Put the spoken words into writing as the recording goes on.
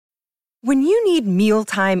When you need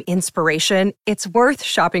mealtime inspiration, it's worth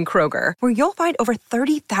shopping Kroger, where you'll find over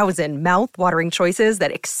 30,000 mouth-watering choices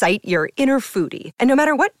that excite your inner foodie. And no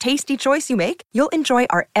matter what tasty choice you make, you'll enjoy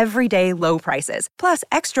our everyday low prices, plus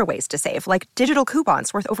extra ways to save, like digital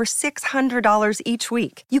coupons worth over $600 each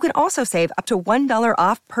week. You can also save up to $1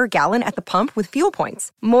 off per gallon at the pump with fuel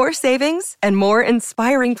points. More savings and more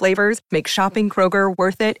inspiring flavors make shopping Kroger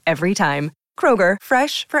worth it every time. Kroger,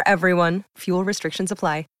 fresh for everyone. Fuel restrictions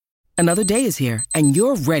apply. Another day is here, and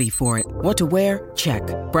you're ready for it. What to wear? Check.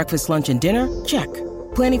 Breakfast, lunch, and dinner? Check.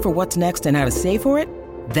 Planning for what's next and how to save for it?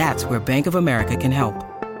 That's where Bank of America can help.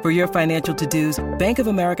 For your financial to-dos, Bank of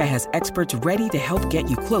America has experts ready to help get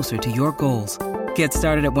you closer to your goals. Get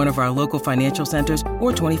started at one of our local financial centers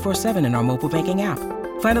or 24/7 in our mobile banking app.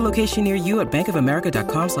 Find a location near you at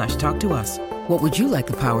bankofamerica.com/talktous. What would you like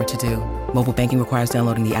the power to do? Mobile banking requires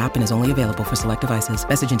downloading the app and is only available for select devices.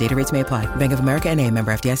 Message and data rates may apply. Bank of America N.A.,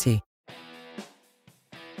 member FDIC.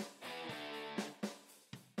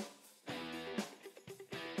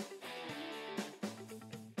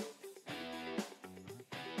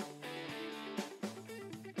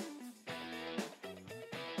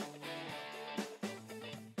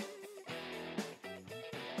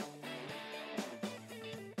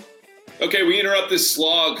 Okay, we interrupt this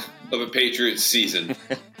slog of a Patriots season.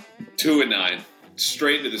 2-9,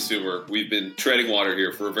 straight into the sewer. We've been treading water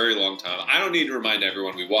here for a very long time. I don't need to remind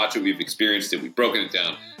everyone. We've watched it, we've experienced it, we've broken it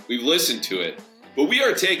down, we've listened to it. But we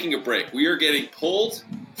are taking a break. We are getting pulled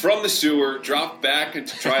from the sewer, dropped back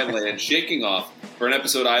into dry land, shaking off for an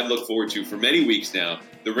episode I look forward to for many weeks now.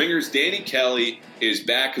 The Ringer's Danny Kelly is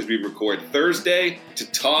back as we record Thursday to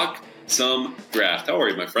talk some draft. How are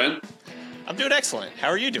you, my friend? I'm doing excellent. How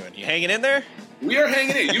are you doing? You hanging in there? We are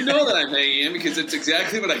hanging in. You know that I'm hanging in because it's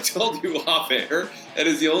exactly what I told you off air. That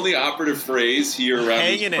is the only operative phrase here around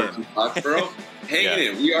hanging in. Foxborough. Hanging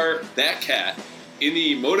in. We are that cat in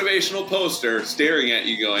the motivational poster staring at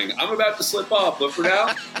you going, I'm about to slip off, but for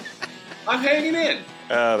now, I'm hanging in.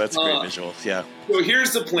 Oh, that's a great visual. Yeah. So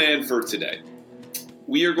here's the plan for today.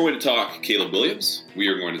 We are going to talk Caleb Williams. We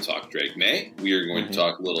are going to talk Drake May. We are going to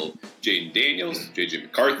talk a little Jaden Daniels, J.J.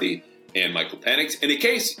 McCarthy, and Michael Penix. And in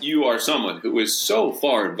case you are someone who is so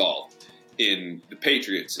far involved in the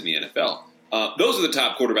Patriots in the NFL, those are the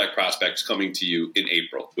top quarterback prospects coming to you in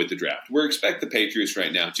April with the draft. We expect the Patriots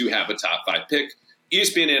right now to have a top 5 pick.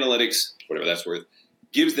 ESPN Analytics, whatever that's worth,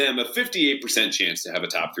 gives them a 58% chance to have a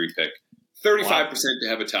top 3 pick, 35% to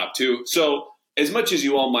have a top 2. So as much as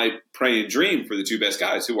you all might pray and dream for the 2 best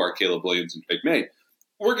guys, who are Caleb Williams and Drake May,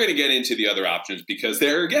 we're going to get into the other options because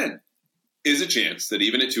there, again, is a chance that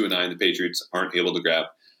even at 2-9, the Patriots aren't able to grab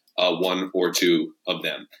 1 or 2 of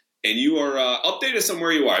them. And you are update us on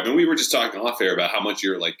where you are. I mean, we were just talking off air about how much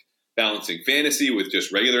you're like balancing fantasy with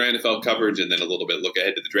just regular NFL coverage, and then a little bit look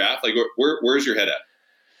ahead to the draft. Like, where's your head at?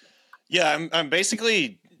 Yeah, I'm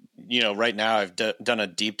basically, right now I've done a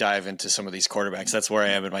deep dive into some of these quarterbacks. That's where I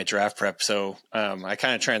am in my draft prep. So I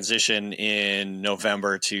kind of transition in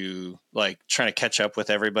November to like trying to catch up with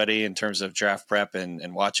everybody in terms of draft prep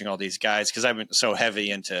and watching all these guys because I've been so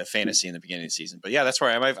heavy into fantasy in the beginning of the season. But yeah, that's where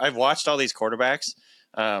I am. I've watched all these quarterbacks.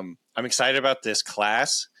 I'm excited about this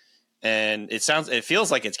class. And it feels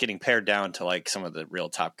like it's getting pared down to like some of the real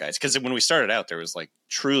top guys. Because when we started out, there was like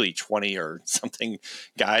truly 20 or something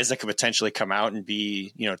guys that could potentially come out and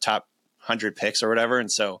be, top 100 picks or whatever.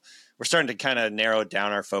 And so we're starting to kind of narrow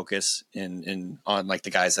down our focus on like the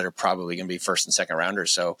guys that are probably going to be first and second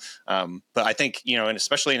rounders. So, but I think, and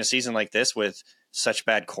especially in a season like this with such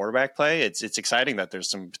bad quarterback play, it's exciting that there's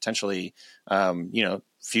some potentially,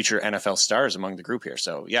 future NFL stars among the group here.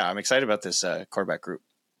 So yeah, I'm excited about this quarterback group.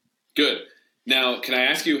 Good. Now, can I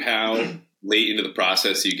ask you how late into the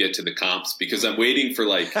process you get to the comps? Because I'm waiting for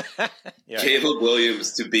like Caleb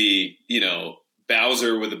Williams to be,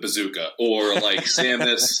 Bowser with a bazooka or like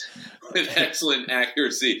Samus with excellent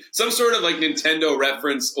accuracy. Some sort of like Nintendo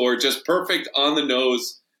reference or just perfect on the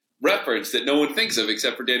nose reference that no one thinks of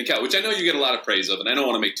except for Danny Kelly, which I know you get a lot of praise of, and I don't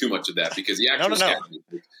want to make too much of that because the actual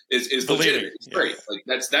is legitimate. It's great. Like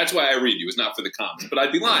that's why I read you. It's not for the comps. But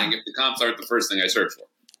I'd be lying if the comps aren't the first thing I search for.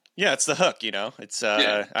 Yeah, it's the hook, It's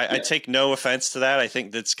I take no offense to that. I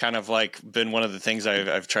think that's kind of like been one of the things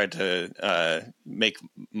I've tried to make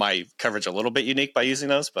my coverage a little bit unique by using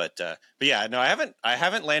those. But yeah, no, I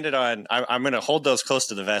haven't landed on. I'm going to hold those close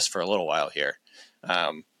to the vest for a little while here,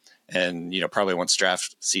 and probably once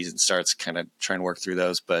draft season starts, kind of try and work through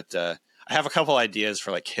those. But I have a couple ideas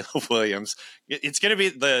for like Caleb Williams. It's going to be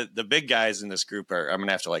the big guys in this group I'm going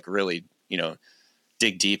to have to like really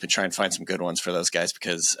dig deep and try and find some good ones for those guys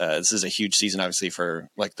because this is a huge season, obviously, for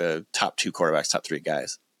like the top 2 quarterbacks, top 3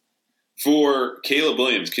 guys. For Caleb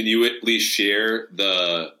Williams, can you at least share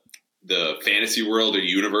the fantasy world or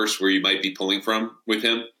universe where you might be pulling from with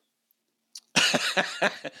him?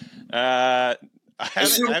 I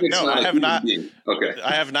have not. Okay.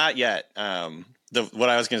 I have not yet. What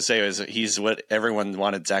I was going to say is he's what everyone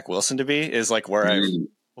wanted Zach Wilson to be, is like where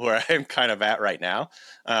I'm kind of at right now.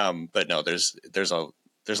 But no, there's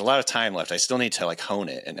a lot of time left. I still need to like hone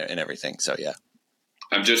it and everything. So yeah,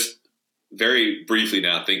 I'm just very briefly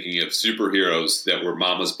now thinking of superheroes that were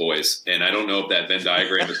mama's boys, and I don't know if that Venn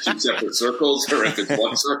diagram is two separate circles or if it's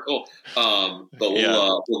one circle. But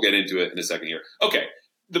we'll get into it in a second here. Okay,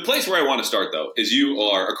 the place where I want to start though is you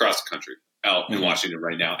are across the country, out in Washington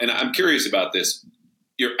right now, and I'm curious about this.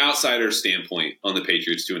 Your outsider standpoint on the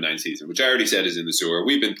Patriots 2-9 season, which I already said is in the sewer.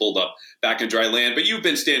 We've been pulled up back in dry land, but you've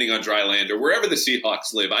been standing on dry land or wherever the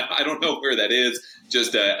Seahawks live. I don't know where that is.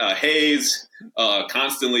 Just a haze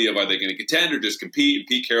constantly of are they going to contend or just compete? And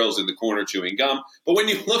Pete Carroll's in the corner chewing gum. But when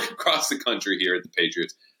you look across the country here at the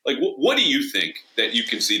Patriots, like what do you think that you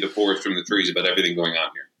can see the forest from the trees about everything going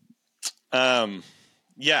on here?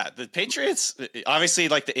 Yeah, the Patriots, obviously,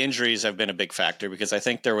 like the injuries have been a big factor because I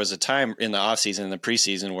think there was a time in the offseason, in the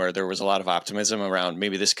preseason, where there was a lot of optimism around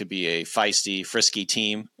maybe this could be a feisty, frisky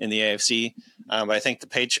team in the AFC. But I think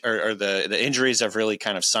the injuries have really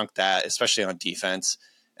kind of sunk that, especially on defense.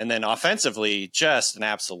 And then offensively, just an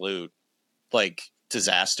absolute like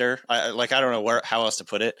disaster. I don't know how else to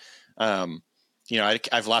put it.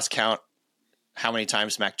 I've lost count how many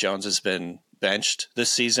times Mac Jones has been benched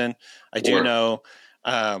this season. I do know.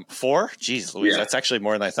 4? Jeez, Louise, that's actually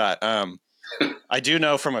more than I thought. I do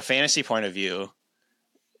know from a fantasy point of view,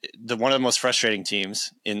 one of the most frustrating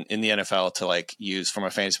teams in the NFL to like use from a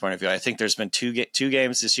fantasy point of view. I think there's been two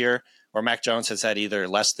games this year where Mac Jones has had either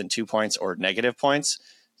less than 2 points or negative points.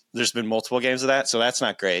 There's been multiple games of that, so that's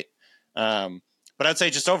not great. But I'd say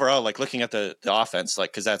just overall, like looking at the offense, like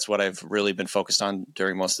because that's what I've really been focused on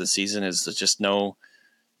during most of the season is just no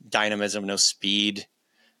dynamism, no speed.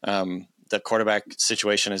 The quarterback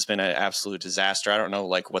situation has been an absolute disaster. I don't know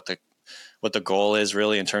like what the goal is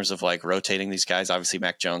really in terms of like rotating these guys. Obviously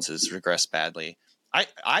Mac Jones has regressed badly.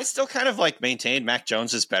 I still kind of like maintain Mac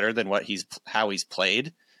Jones is better than how he's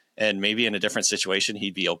played, and maybe in a different situation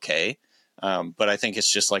he'd be okay. But I think it's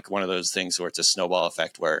just like one of those things where it's a snowball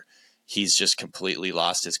effect where he's just completely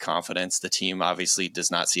lost his confidence. The team obviously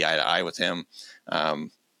does not see eye to eye with him.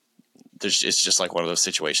 It's just like one of those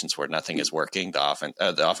situations where nothing is working.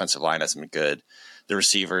 The offensive line hasn't been good. The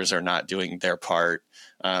receivers are not doing their part.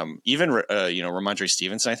 Even Ramondre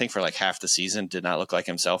Stevenson, I think for like half the season did not look like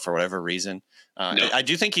himself for whatever reason. No. I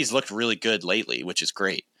do think he's looked really good lately, which is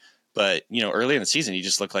great. But, early in the season, he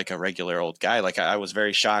just looked like a regular old guy. Like I was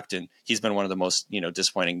very shocked, and he's been one of the most,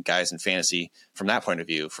 disappointing guys in fantasy from that point of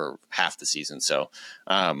view for half the season. So,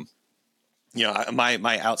 my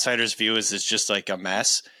outsider's view is it's just like a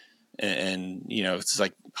mess. And it's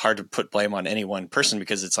like hard to put blame on any one person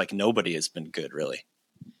because it's like nobody has been good, really.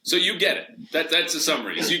 So you get it. That's the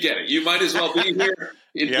summary. You get it. You might as well be here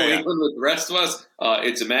in New England with the rest of us.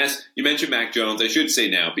 It's a mess. You mentioned Mac Jones. I should say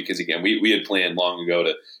now because, again, we had planned long ago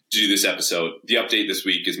to do this episode. The update this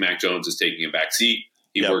week is Mac Jones is taking a back seat.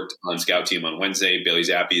 He worked on scout team on Wednesday. Bailey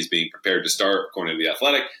Zappi is being prepared to start, according to The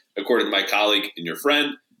Athletic. According to my colleague and your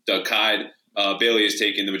friend, Doug Hyde, Bailey has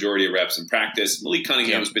taken the majority of reps in practice. Malik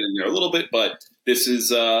Cunningham's been in there a little bit, but this is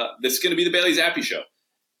going to be the Bailey Zappi show.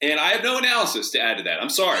 And I have no analysis to add to that. I'm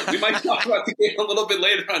sorry. We might talk about the game a little bit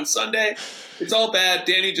later on Sunday. It's all bad.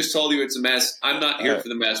 Danny just told you it's a mess. I'm not here for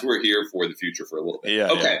the mess. We're here for the future for a little bit.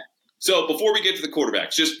 Okay. So before we get to the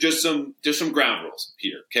quarterbacks, just some ground rules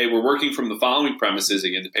here. Okay, we're working from the following premises.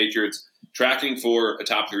 Again, the Patriots tracking for a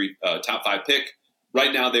top 5 pick.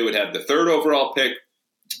 Right now, they would have the 3rd overall pick.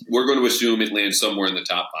 We're going to assume it lands somewhere in the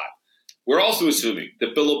top 5. We're also assuming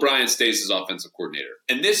that Bill O'Brien stays as offensive coordinator.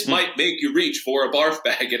 And this might make you reach for a barf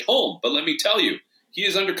bag at home. But let me tell you, he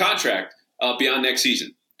is under contract beyond next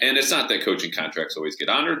season. And it's not that coaching contracts always get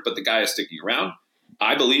honored, but the guy is sticking around.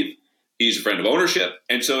 I believe he's a friend of ownership.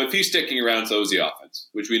 And so if he's sticking around, so is the offense,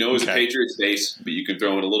 which we know is a Patriots base. But you can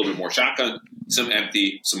throw in a little bit more shotgun, some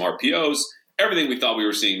empty, some RPOs, everything we thought we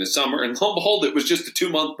were seeing this summer. And lo and behold, it was just a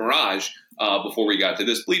 2-month mirage before we got to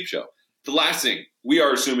this bleep show. The last thing, we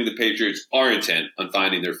are assuming the Patriots are intent on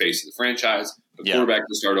finding their face in the franchise, a quarterback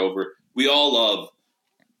to start over. We all love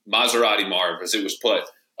Maserati Marv, as it was put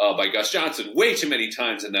by Gus Johnson way too many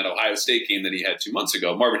times in that Ohio State game that he had 2 months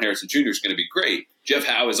ago. Marvin Harrison Jr. is going to be great. Jeff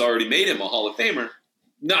Howe has already made him a Hall of Famer.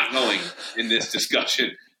 Not going in this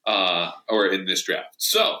discussion or in this draft.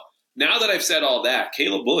 So now that I've said all that,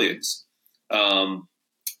 Caleb Williams,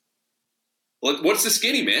 What's the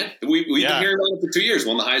skinny, man? We've been hearing about it for 2 years.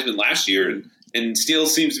 Won the Heisman last year, and still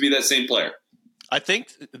seems to be that same player. I think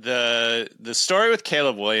the story with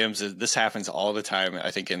Caleb Williams is this happens all the time.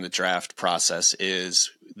 I think in the draft process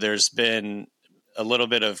is there's been a little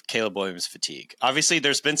bit of Caleb Williams fatigue. Obviously,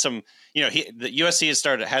 there's been some. The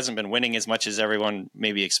USC hasn't been winning as much as everyone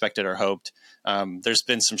maybe expected or hoped. There's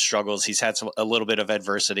been some struggles. He's had a little bit of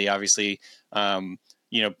adversity. Obviously, a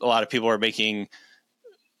lot of people are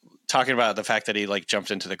talking about the fact that he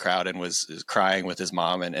jumped into the crowd and was crying with his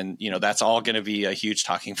mom. And that's all going to be a huge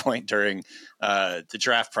talking point during the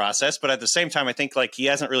draft process. But at the same time, I think he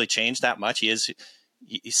hasn't really changed that much. He's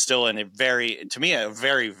still in a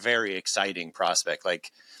very, very exciting prospect.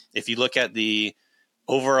 If you look at the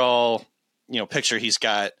overall, picture, he's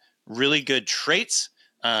got really good traits.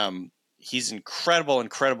 He's incredible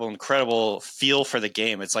feel for the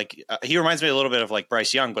game. It's he reminds me a little bit of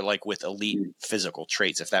Bryce Young, but with elite physical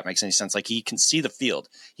traits, if that makes any sense. He can see the field.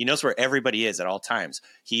 He knows where everybody is at all times.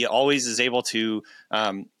 He always is able to,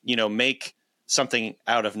 make something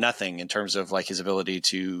out of nothing in terms of his ability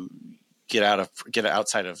to get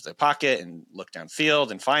outside of the pocket and look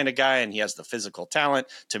downfield and find a guy. And he has the physical talent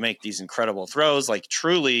to make these incredible throws.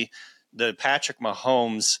 Truly the Patrick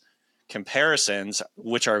Mahomes comparisons,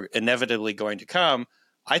 which are inevitably going to come,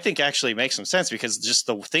 I think actually makes some sense because just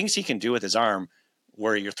the things he can do with his arm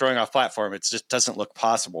where you're throwing off platform, it just doesn't look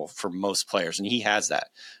possible for most players. And he has that.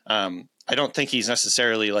 I don't think he's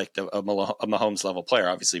necessarily a Mahomes level player,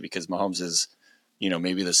 obviously, because Mahomes is,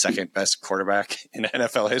 maybe the second best quarterback in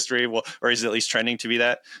NFL history, or he's at least trending to be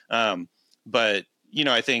that. But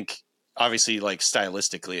I think obviously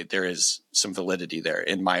stylistically, there is some validity there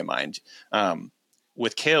in my mind.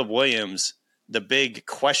 With Caleb Williams, the big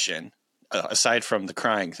question, aside from the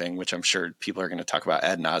crying thing, which I'm sure people are going to talk about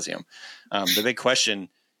ad nauseum, the big question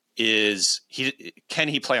is can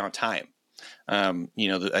he play on time?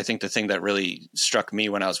 I think the thing that really struck me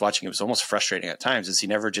when I was watching, it was almost frustrating at times, is he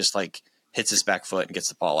never just hits his back foot and gets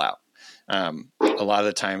the ball out. A lot of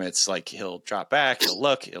the time it's he'll drop back, he'll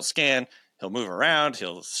look, he'll scan, he'll move around,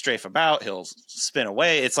 he'll strafe about, he'll spin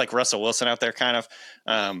away. It's like Russell Wilson out there kind of.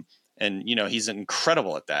 And, he's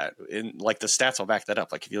incredible at that. And the stats will back that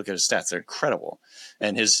up. If you look at his stats, they're incredible.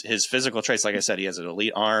 And his physical traits, like I said, he has an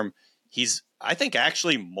elite arm. He's, I think,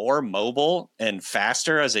 actually more mobile and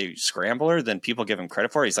faster as a scrambler than people give him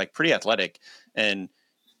credit for. He's pretty athletic and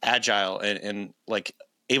agile and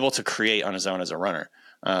able to create on his own as a runner.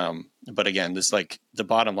 But again, this the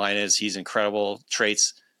bottom line is he's incredible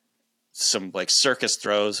traits, some circus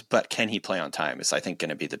throws, but can he play on time is, I think, going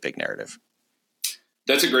to be the big narrative.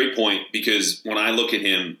 That's a great point because when I look at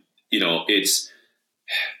him,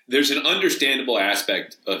 there's an understandable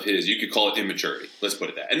aspect of his, you could call it immaturity. Let's put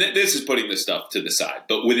it that. And this is putting this stuff to the side,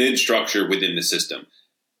 but within structure, within the system,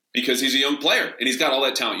 because he's a young player and he's got all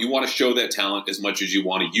that talent. You want to show that talent as much as you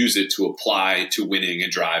want to use it to apply to winning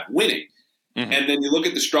and drive winning. Mm-hmm. And then you look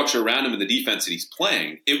at the structure around him and the defense that he's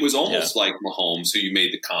playing. It was almost like Mahomes, who you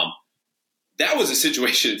made the comp. That was a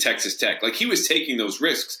situation at Texas Tech. He was taking those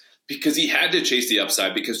risks because he had to chase the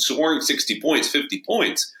upside, because scoring 60 points, 50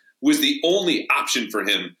 points was the only option for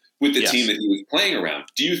him with the team that he was playing around.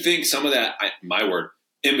 Do you think some of that,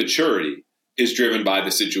 immaturity is driven by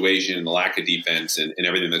the situation and the lack of defense and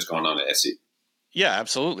everything that's gone on at SC? Yeah,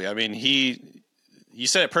 absolutely. I mean, you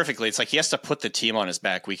said it perfectly. It's he has to put the team on his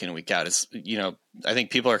back week in and week out. It's, I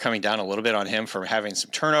think people are coming down a little bit on him for having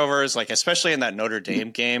some turnovers, especially in that Notre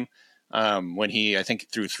Dame game. When he, I think,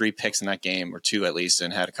 threw 3 picks in that game, or 2 at least,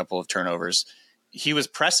 and had a couple of turnovers. He was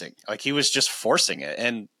pressing, he was just forcing it.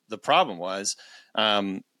 And the problem was,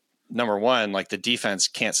 number one, the defense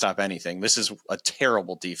can't stop anything. This is a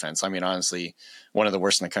terrible defense. I mean, honestly, one of the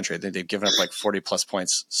worst in the country. I think they've given up 40 plus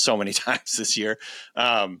points so many times this year.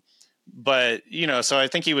 But, so I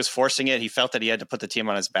think he was forcing it. He felt that he had to put the team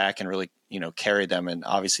on his back and really, carry them. And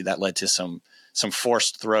obviously that led to some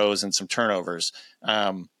forced throws and some turnovers.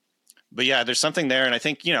 But yeah, there's something there. And I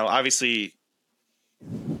think, obviously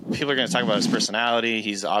people are going to talk about his personality.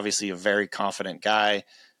 He's obviously a very confident guy.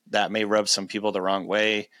 That may rub some people the wrong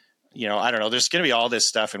way. I don't know. There's going to be all this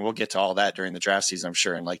stuff, and we'll get to all that during the draft season, I'm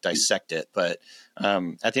sure, and dissect it. But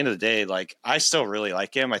at the end of the day, I still really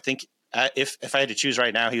like him. I think if I had to choose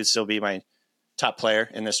right now, he would still be my top player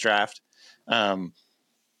in this draft.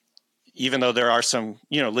 Even though there are some,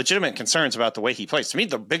 legitimate concerns about the way he plays. To me,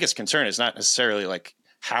 the biggest concern is not necessarily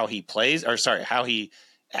how he plays, how he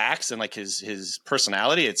acts and his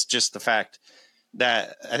personality. It's just the fact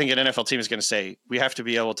that I think an NFL team is going to say, we have to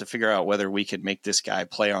be able to figure out whether we could make this guy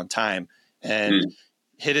play on time and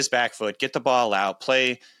hit his back foot, get the ball out,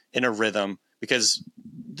 play in a rhythm, because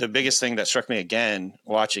the biggest thing that struck me again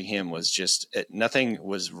watching him was just nothing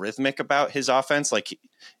was rhythmic about his offense. Like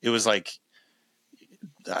it was like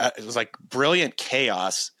brilliant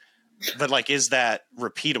chaos, but like, is that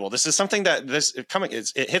repeatable? This is something that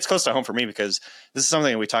it hits close to home for me, because this is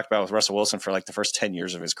something that we talked about with Russell Wilson for like the first 10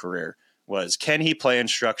 years of his career was, can he play in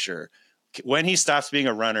structure? When he stops being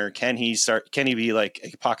a runner, can he be like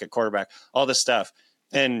a pocket quarterback, all this stuff.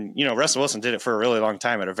 And, Russell Wilson did it for a really long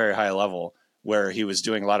time at a very high level, where he was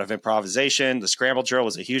doing a lot of improvisation. The scramble drill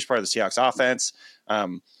was a huge part of the Seahawks offense.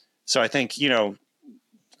 So I think,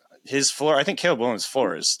 his floor, I think Caleb Williams'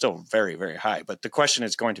 floor is still very, very high. But the question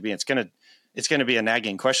is going to be, it's going to be a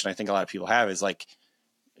nagging question I think a lot of people have, is like,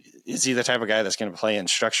 is he the type of guy that's going to play in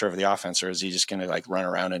structure of the offense, or is he just going to like run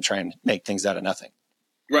around and try and make things out of nothing?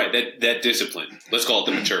 Right, that discipline. Let's call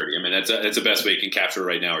it the maturity. I mean, that's the best way you can capture it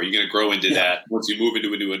right now. Are you going to grow into that once you move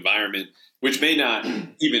into a new environment, which may not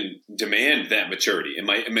even demand that maturity? It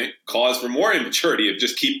might cause for more immaturity of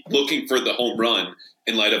just keep looking for the home run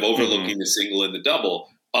in light of overlooking the single and the double.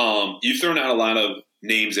 You've thrown out a lot of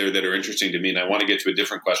names there that are interesting to me, and I want to get to a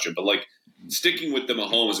different question. But like sticking with the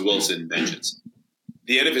Mahomes-Wilson mentions,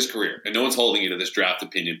 the end of his career, and no one's holding you to this draft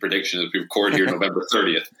opinion prediction as we record here November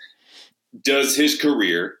 30th. Does his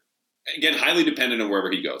career, again, highly dependent on wherever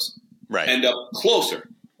he goes, end up closer?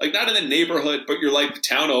 Like not in the neighborhood, but you're like the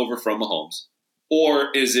town over from Mahomes. Or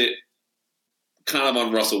is it kind of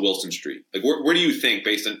on Russell Wilson Street? Like where do you think,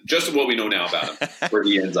 based on just what we know now about him, where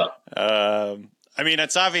he ends up? I mean,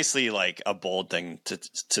 it's obviously like a bold thing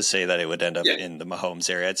to say that it would end up in the Mahomes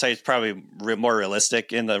area. I'd say it's probably more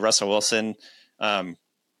realistic in the Russell Wilson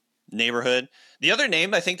neighborhood. The other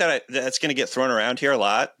name I think that's going to get thrown around here a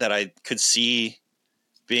lot that I could see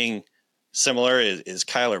being similar is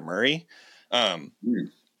Kyler Murray.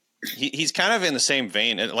 He's kind of in the same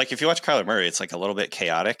vein. Like if you watch Kyler Murray, it's like a little bit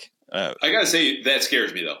chaotic. I gotta say that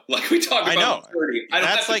scares me though. Like we talk about maturity. I don't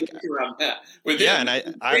have to think around that. With him, and I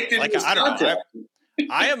don't know.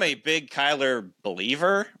 I am a big Kyler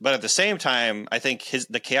believer, but at the same time, I think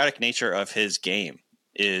the chaotic nature of his game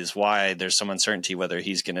is why there's some uncertainty whether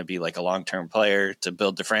he's going to be like a long-term player to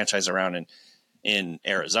build the franchise around in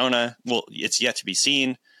Arizona. Well, it's yet to be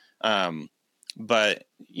seen. But,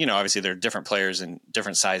 obviously there are different players in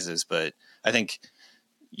different sizes, but I think,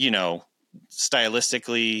 stylistically,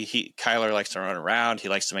 Kyler likes to run around. He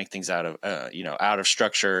likes to make things out of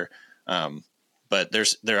structure. But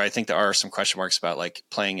I think there are some question marks about like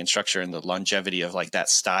playing in structure and the longevity of like that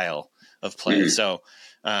style of play. Mm-hmm. So,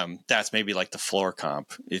 that's maybe like the floor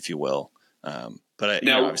comp, if you will. But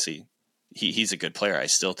obviously he's a good player, I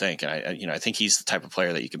still think. And I think he's the type of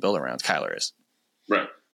player that you can build around. Kyler is. Right.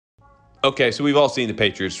 Okay, so we've all seen the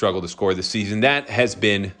Patriots struggle to score this season. That has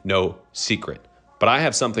been no secret. But I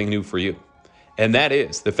have something new for you. And that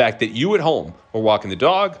is the fact that you at home, or walking the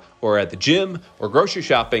dog, or at the gym, or grocery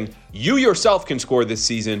shopping, you yourself can score this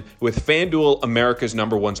season with FanDuel, America's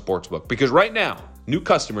 #1 sportsbook. Because right now, new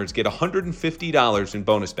customers get $150 in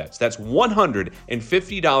bonus bets. That's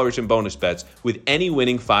 $150 in bonus bets with any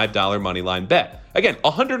winning $5 moneyline bet. Again,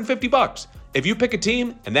 $150 if you pick a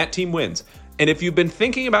team and that team wins. And if you've been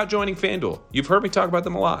thinking about joining FanDuel, you've heard me talk about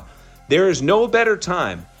them a lot. There is no better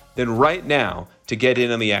time than right now to get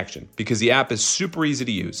in on the action, because the app is super easy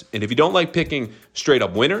to use. And if you don't like picking straight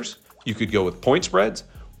up winners, you could go with point spreads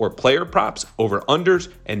or player props, over unders,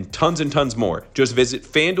 and tons more. Just visit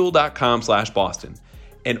FanDuel.com/Boston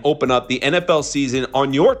and open up the NFL season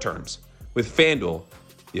on your terms with FanDuel,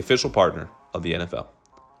 the official partner of the NFL.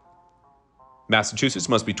 Massachusetts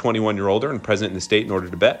must be 21 or older and present in the state in order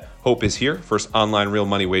to bet. Hope is here. First online real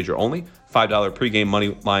money wager only. $5 pregame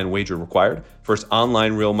money line wager required. First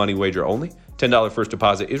online real money wager only. $10 first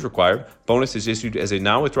deposit is required. Bonus is issued as a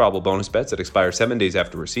non-withdrawable bonus bets that expire 7 days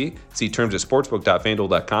after receipt. See terms at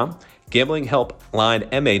sportsbook.fanduel.com.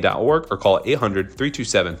 GamblingHelpLineMA.org or call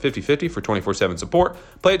 800-327-5050 for 24/7 support.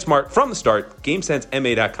 Play it smart from the start.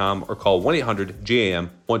 GameSenseMA.com or call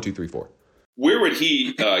 1-800-GAM-1234. Where would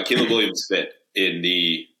Caleb Williams, fit in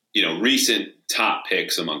the recent top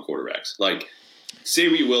picks among quarterbacks? Like, say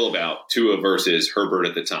we will about Tua versus Herbert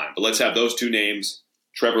at the time, but let's have those two names,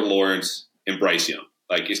 Trevor Lawrence and Bryce Young.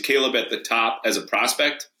 Like, is Caleb at the top as a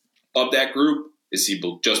prospect of that group? Is he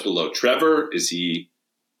just below Trevor? Is he?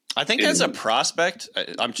 I think as a prospect,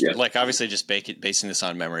 I'm like obviously just basing this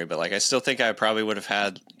on memory, but like I still think I probably would have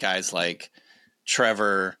had guys like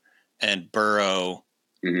Trevor and Burrow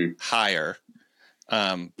higher.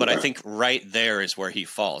 But I think right there is where he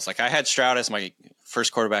falls. Like I had Stroud as my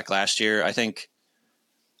first quarterback last year. I think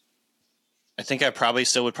I probably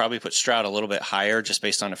still would probably put Stroud a little bit higher just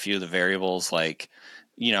based on a few of the variables. Like,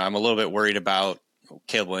 I'm a little bit worried about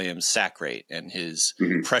Caleb Williams' sack rate and his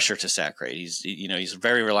pressure to sack rate. He's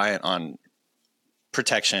very reliant on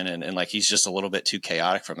protection and like he's just a little bit too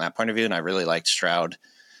chaotic from that point of view. And I really liked Stroud,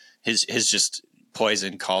 his just poise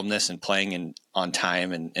and calmness and playing on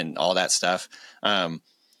time and all that stuff.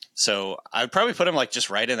 So I would probably put him like just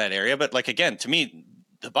right in that area. But like, again, to me,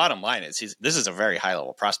 the bottom line is this is a very high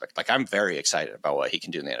level prospect. Like I'm very excited about what he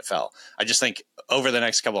can do in the NFL. I just think over the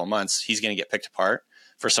next couple of months, he's going to get picked apart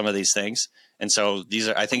for some of these things. And so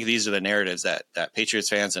I think these are the narratives that Patriots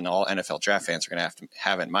fans and all NFL draft fans are going to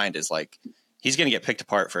have in mind is like, he's going to get picked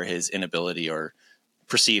apart for his inability or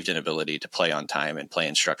perceived inability to play on time and play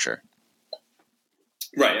in structure.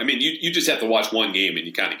 Right. I mean, you just have to watch one game and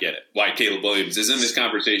you kind of get it. Why Caleb Williams is in this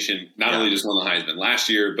conversation, not only just won the Heisman last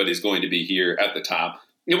year, but is going to be here at the top.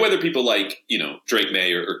 Whether people like, Drake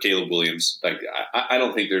May or Caleb Williams, like I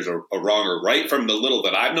don't think there's a wrong or right from the little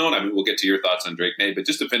that I've known. I mean, we'll get to your thoughts on Drake May, but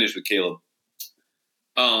just to finish with Caleb,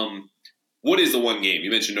 what is the one game?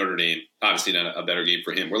 You mentioned Notre Dame, obviously not a better game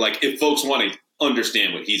for him. Where like, if folks want to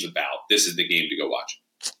understand what he's about, this is the game to go watch.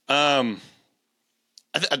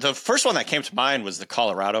 The first one that came to mind was the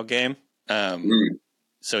Colorado game.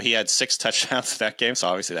 So he had 6 touchdowns in that game. So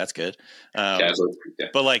obviously that's good.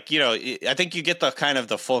 But like, I think you get the kind of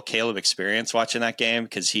the full Caleb experience watching that game.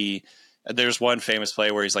 Cause there's one famous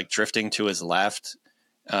play where he's like drifting to his left,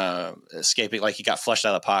 escaping, like he got flushed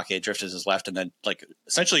out of the pocket, drifted to his left. And then like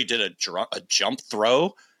essentially did a jump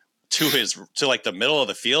throw to like the middle of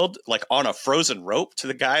the field, like on a frozen rope to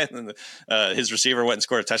the guy. And then his receiver went and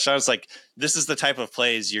scored a touchdown. It's like, this is the type of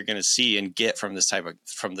plays you're going to see and get from this type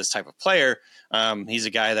of player. He's a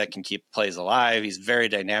guy that can keep plays alive. He's very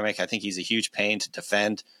dynamic. I think he's a huge pain to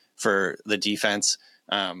defend for the defense.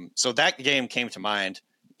 So that game came to mind.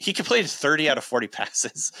 He completed 30 out of 40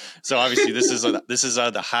 passes. So obviously this is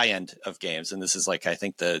the high end of games. And this is like, I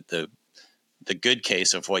think the good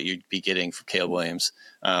case of what you'd be getting from Caleb Williams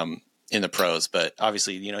in the pros. But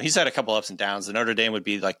obviously, he's had a couple ups and downs. The Notre Dame would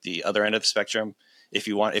be like the other end of the spectrum. If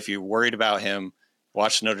you're worried about him,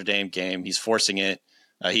 watch the Notre Dame game. He's forcing it.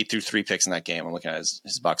 He threw 3 picks in that game. I'm looking at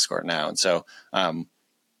his box score now. And so,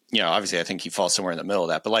 obviously I think he falls somewhere in the middle of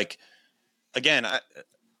that, but like, again,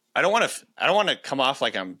 I don't want to come off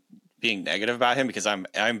like I'm being negative about him because I'm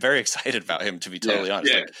very excited about him, to be totally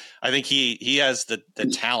honest. Like, I think he has the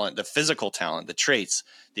talent, the physical talent, the traits,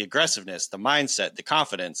 the aggressiveness, the mindset, the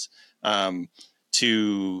confidence,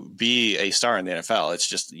 to be a star in the NFL. It's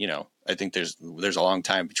just, I think there's a long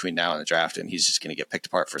time between now and the draft, and he's just going to get picked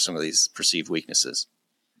apart for some of these perceived weaknesses.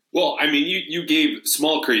 Well, I mean, you gave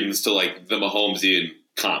small credence to like the Mahomesian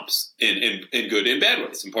comps in good and bad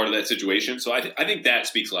ways and part of that situation. So I think that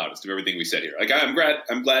speaks loudest of everything we said here. Like I'm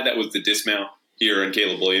glad that was the dismount here on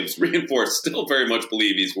Caleb Williams. Reinforced, still very much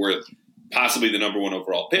believe he's worth possibly the number 1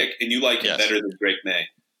 overall pick, and you like him better than Drake May,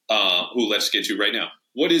 who let's get to right now.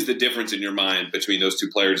 What is the difference in your mind between those two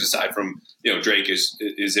players aside from, Drake is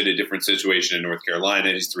in a different situation in North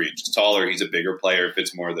Carolina. He's 3 inches taller. He's a bigger player.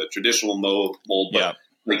 Fits more of the traditional mold. But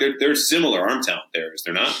like there's similar arm talent there, is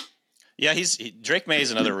there not? Yeah, Drake May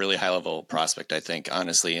is another really high level prospect, I think,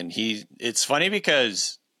 honestly. And it's funny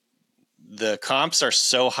because the comps are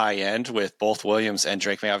so high end with both Williams and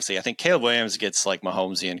Drake May. Obviously, I think Caleb Williams gets like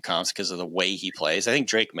Mahomesian comps because of the way he plays. I think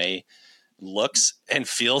Drake May looks and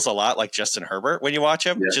feels a lot like Justin Herbert when you watch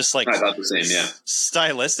him. Just like I thought the same,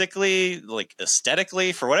 stylistically, like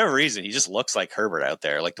aesthetically, for whatever reason, he just looks like Herbert out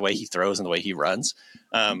there, like the way he throws and the way he runs.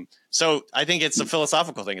 So I think it's a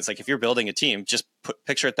philosophical thing. It's like if you're building a team, just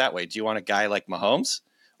picture it that way. Do you want a guy like Mahomes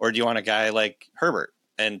or do you want a guy like Herbert?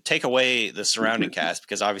 And take away the surrounding cast,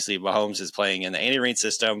 because obviously Mahomes is playing in the Andy Reid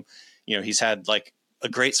system. He's had like a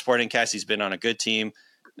great supporting cast. He's been on a good team.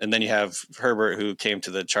 And then you have Herbert, who came to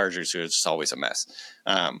the Chargers, who is just always a mess.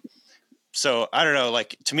 So I don't know.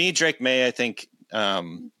 Like to me, Drake May, I think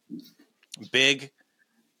big,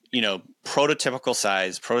 prototypical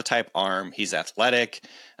size, prototype arm. He's athletic.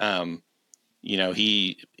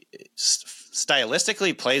 He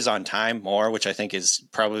stylistically plays on time more, which I think is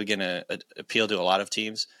probably going to appeal to a lot of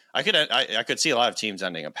teams. I could see a lot of teams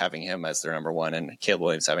ending up having him as their number 1 and Caleb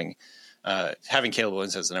Williams having Caleb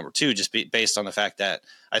Williams as the number 2, just based on the fact that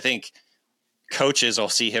I think coaches will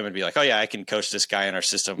see him and be like, oh yeah, I can coach this guy in our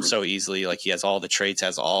system so easily. Like he has all the traits,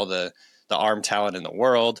 has all the arm talent in the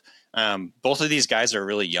world. Both of these guys are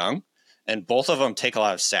really young and both of them take a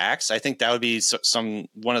lot of sacks. I think that would be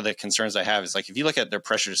one of the concerns I have is like, if you look at their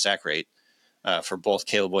pressure to sack rate for both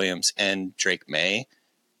Caleb Williams and Drake May,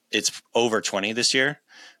 it's over 20 this year.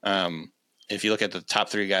 If you look at the top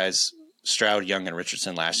 3 guys, Stroud, Young, and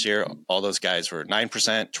Richardson last year, all those guys were 9%,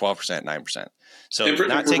 12%, 9%. So, and for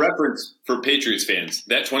reference for Patriots fans,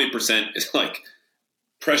 that 20% is like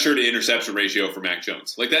pressure to interception ratio for Mac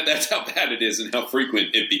Jones. Like that's how bad it is and how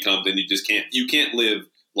frequent it becomes. And you can't live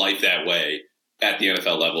life that way at the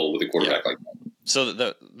NFL level with a quarterback like that. So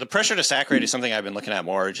the pressure to sack rate is something I've been looking at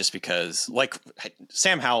more just because, like,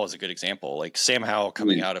 Sam Howell is a good example. Like, Sam Howell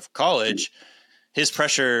coming out of college, his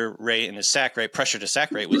pressure rate and his sack rate, pressure to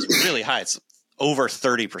sack rate was really high. It's over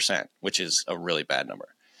 30%, which is a really bad number.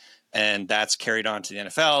 And that's carried on to the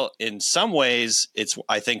NFL. In some ways,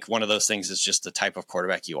 I think one of those things is just the type of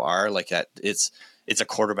quarterback you are. Like that, it's a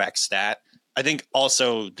quarterback stat. I think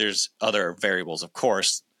also there's other variables, of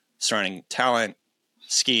course, surrounding talent,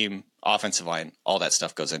 scheme, offensive line, all that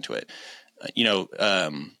stuff goes into it.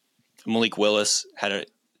 Malik Willis had an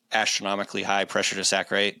astronomically high pressure to sack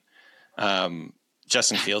rate.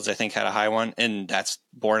 Justin Fields, I think, had a high one, and that's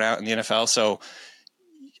borne out in the NFL. So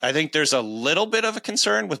I think there's a little bit of a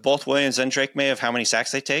concern with both Williams and Drake May of how many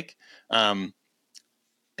sacks they take. And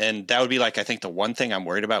that would be like, I think the one thing I'm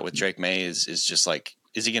worried about with Drake May is just like,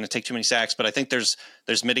 is he going to take too many sacks? But I think there's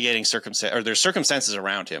mitigating there's circumstances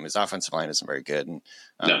around him. His offensive line isn't very good. And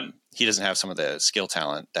he doesn't have some of the skill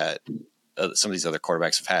talent that some of these other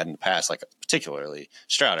quarterbacks have had in the past, like particularly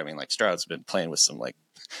Stroud. I mean, like Stroud's been playing with some like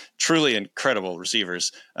truly incredible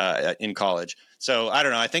receivers in college. So I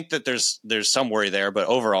don't know. I think that there's some worry there, but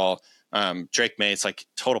overall, Drake May, it's like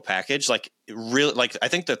total package. Like really, like I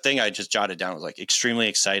think the thing I just jotted down was like extremely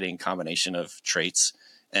exciting combination of traits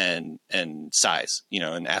and size,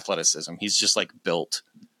 and athleticism. He's just like built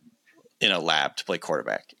in a lab to play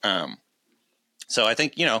quarterback. So I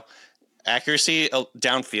think, accuracy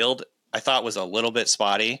downfield, I thought was a little bit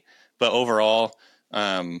spotty, but overall,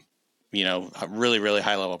 a really, really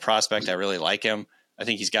high level prospect. I really like him. I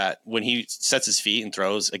think when he sets his feet and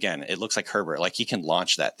throws, again, it looks like Herbert, like he can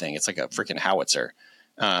launch that thing. It's like a freaking howitzer.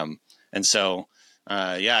 I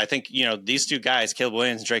think, these two guys, Caleb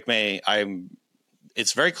Williams and Drake May,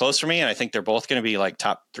 it's very close for me. And I think they're both going to be like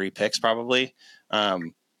top 3 picks probably.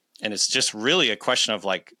 And it's just really a question of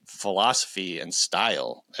like philosophy and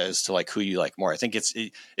style as to like who you like more. I think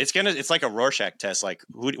it's like a Rorschach test. Like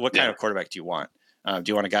what kind of quarterback do you want? Do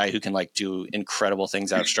you want a guy who can like do incredible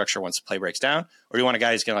things out of structure once the play breaks down? Or do you want a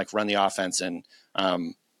guy who's going to like run the offense and,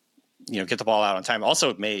 get the ball out on time?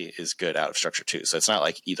 Also, May is good out of structure too. So it's not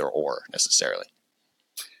like either or necessarily.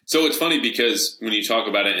 So it's funny because when you talk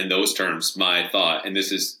about it in those terms, my thought, and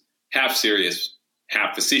this is half serious,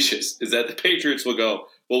 half facetious, is that the Patriots will go,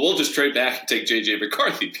 well, we'll just trade back and take J.J.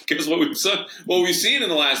 McCarthy, because what we've seen in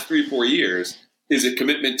the last 3-4 years is a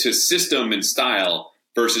commitment to system and style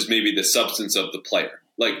versus maybe the substance of the player.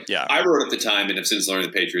 Like I wrote at the time and have since learned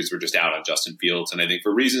the Patriots were just out on Justin Fields. And I think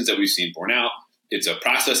for reasons that we've seen borne out, it's a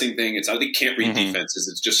processing thing. It's not that he can't read defenses.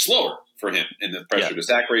 It's just slower for him in the pressure to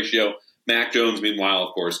sack ratio. Mac Jones, meanwhile,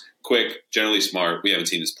 of course, quick, generally smart. We haven't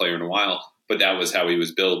seen this player in a while, but that was how he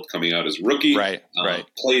was built coming out as a rookie. Right.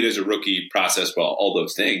 Played as a rookie, processed well, all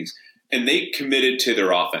those things. And they committed to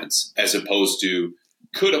their offense as opposed to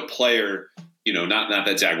could a player, not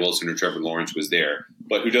that Zach Wilson or Trevor Lawrence was there,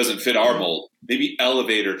 but who doesn't fit our mold, maybe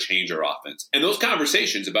elevate or change our offense. And those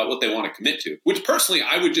conversations about what they want to commit to, which personally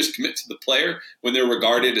I would just commit to the player when they're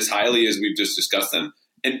regarded as highly as we've just discussed them,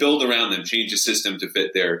 and build around them, change the system to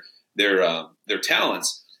fit their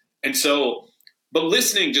talents. And so, but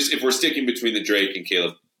listening, just if we're sticking between the Drake and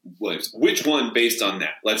Caleb Williams, which one based on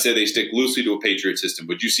that, let's say they stick loosely to a Patriot system,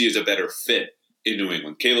 would you see as a better fit in New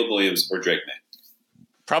England, Caleb Williams or Drake May?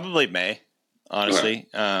 Probably May, honestly.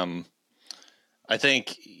 Okay. I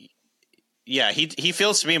think, he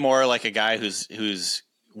feels to me more like a guy who's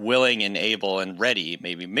willing and able and ready.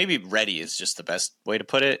 Maybe ready is just the best way to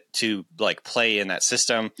put it, to like play in that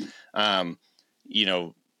system.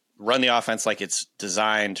 Run the offense like it's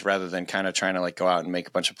designed rather than kind of trying to like go out and make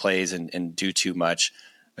a bunch of plays and do too much.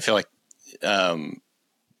 I feel like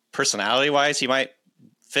personality wise, he might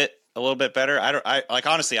fit a little bit better.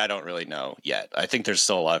 Honestly, I don't really know yet. I think there's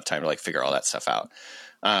still a lot of time to like figure all that stuff out.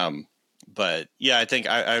 But yeah, I think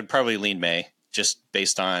I would probably lean May just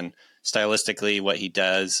based on stylistically what he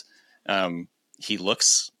does. He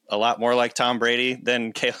looks a lot more like Tom Brady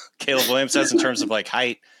than Caleb Williams does in terms of like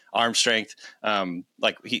height, arm strength.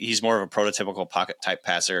 He's more of a prototypical pocket type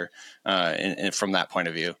passer from that point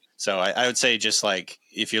of view. So I would say just like,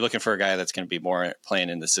 if you're looking for a guy that's going to be more playing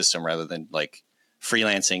in the system rather than like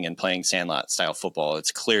freelancing and playing sandlot style football,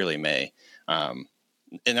 it's clearly May. And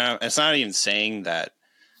it's not even saying that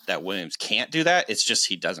Williams can't do that. It's just,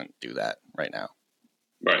 he doesn't do that right now.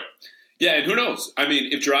 Right. Yeah. And who knows? I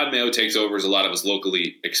mean, if Gerard Mayo takes over, as a lot of us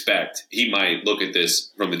locally expect, he might look at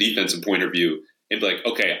this from a defensive point of view and be like,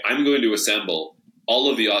 okay, I'm going to assemble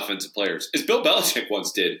all of the offensive players, as Bill Belichick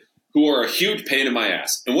once did, who are a huge pain in my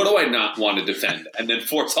ass. And what do I not want to defend? And then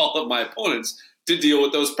force all of my opponents to deal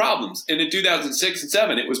with those problems. And in 2006 and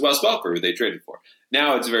 7, it was Wes Welker who they traded for.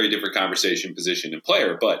 Now it's a very different conversation, position, and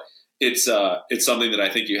player, but it's something that I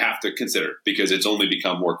think you have to consider because it's only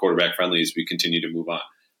become more quarterback friendly as we continue to move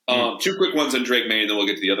on. Two quick ones on Drake May, and then we'll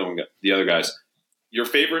get to the other guys. Your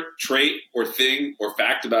favorite trait or thing or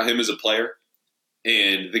fact about him as a player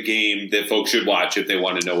and the game that folks should watch if they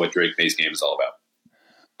want to know what Drake May's game is all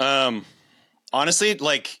about? Honestly,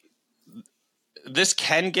 like this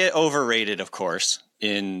can get overrated, of course,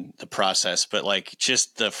 in the process, but like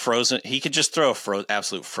just the frozen, he could just throw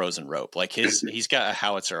absolute frozen rope. Like he's got a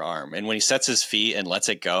howitzer arm, and when he sets his feet and lets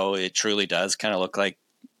it go, it truly does kind of look like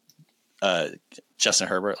Justin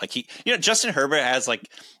Herbert. Like Justin Herbert has like,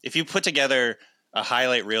 if you put together a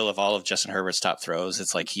highlight reel of all of Justin Herbert's top throws,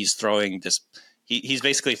 it's like he's throwing this. He's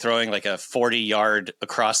basically throwing like a 40-yard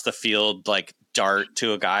across the field like dart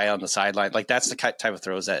to a guy on the sideline. Like that's the type of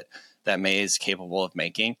throws that May is capable of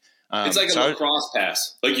making. It's like a lacrosse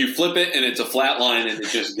pass. Like you flip it and it's a flat line and it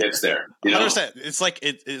just gets there. You know? 100%. It's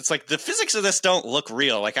like the physics of this don't look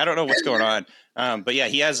real. Like I don't know what's going on. But yeah,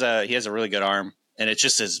 he has a really good arm, and it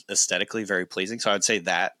just is aesthetically very pleasing. So I would say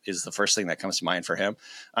that is the first thing that comes to mind for him.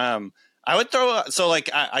 I would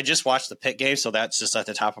I just watched the Pitt game, so that's just at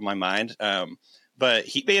the top of my mind. But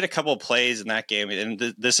he made a couple of plays in that game,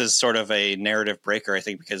 and this is sort of a narrative breaker, I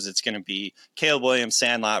think, because it's going to be Caleb Williams,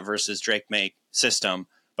 Sandlot versus Drake May system.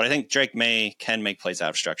 But I think Drake May can make plays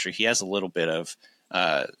out of structure. He has a little bit of,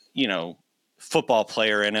 football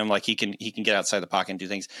player in him. Like he can get outside the pocket and do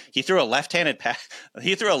things. He threw a left-handed pass.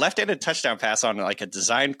 He threw a lefted touchdown pass on like a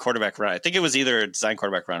designed quarterback run. I think it was either a designed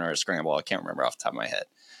quarterback run or a scramble. I can't remember off the top of my head.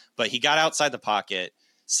 But he got outside the pocket,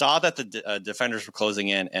 saw that the defenders were closing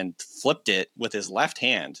in, and flipped it with his left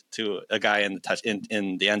hand to a guy in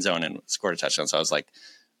the end zone and scored a touchdown. So I was like,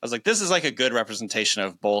 this is like a good representation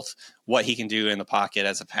of both what he can do in the pocket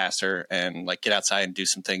as a passer and like get outside and do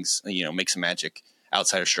some things, make some magic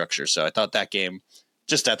outside of structure. So I thought that game,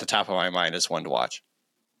 just at the top of my mind, is one to watch.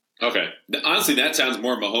 Okay. Honestly, that sounds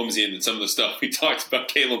more Mahomesian than some of the stuff we talked about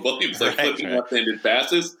Caleb Williams, flipping left-handed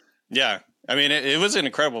passes. Yeah. I mean, it was an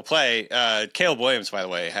incredible play. Caleb Williams, by the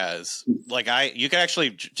way, has you can actually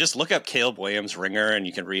just look up Caleb Williams ringer and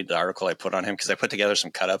you can read the article I put on him because I put together some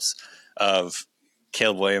cut-ups of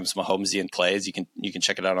Caleb Williams Mahomesian plays. You can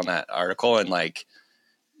check it out on that article, and like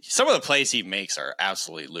some of the plays he makes are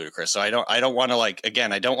absolutely ludicrous. So I don't want to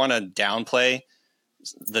I don't want to downplay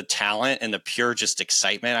the talent and the pure just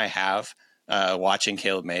excitement I have watching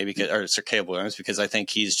Caleb Williams, because I think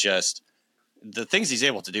he's just, the things he's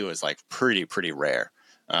able to do is like pretty rare.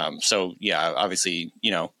 So yeah, obviously,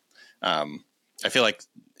 I feel like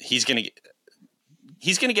he's going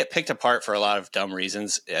to get picked apart for a lot of dumb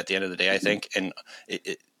reasons at the end of the day, I think. And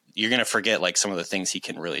you're going to forget like some of the things he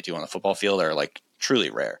can really do on the football field are like truly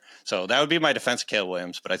rare. So that would be my defense of Caleb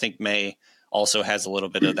Williams, but I think May also has a little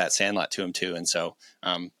bit of that Sandlot to him too. And so,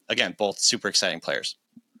 again, both super exciting players.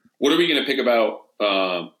 What are we going to pick about,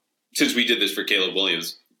 since we did this for Caleb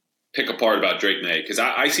Williams, pick apart about Drake May? Because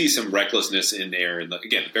I see some recklessness in there. And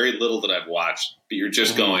again, very little that I've watched, but you're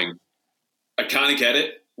just going, I kind of get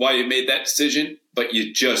it, why you made that decision, but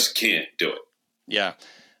you just can't do it. Yeah.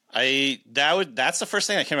 That's the first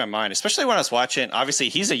thing that came to my mind, especially when I was watching. Obviously,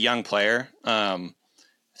 he's a young player.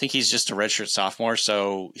 I think he's just a redshirt sophomore,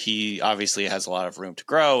 so he obviously has a lot of room to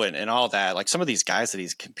grow and all that. Like some of these guys that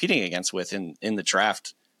he's competing against with in the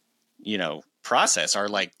draft, process are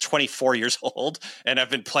like 24 years old and have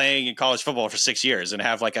been playing in college football for 6 years and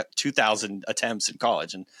have like 2,000 attempts in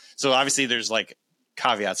college. And so obviously there's like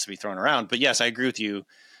caveats to be thrown around. But yes, I agree with you.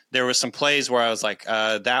 There was some plays where I was like,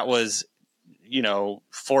 that was,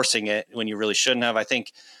 forcing it when you really shouldn't have. I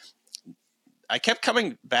think I kept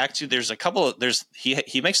coming back to,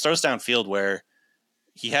 he makes throws downfield where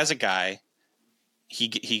he has a guy,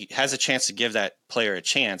 he has a chance to give that player a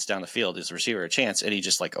chance down the field, his receiver a chance, and he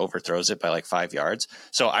just like overthrows it by like 5 yards.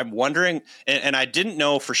 So I'm wondering, and I didn't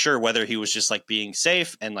know for sure whether he was just like being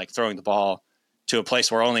safe and like throwing the ball to a place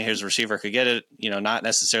where only his receiver could get it, not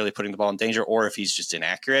necessarily putting the ball in danger, or if he's just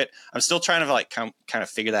inaccurate. I'm still trying to like kind of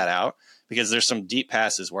figure that out, because there's some deep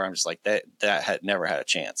passes where I'm just like that had never had a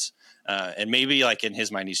chance. And maybe like in his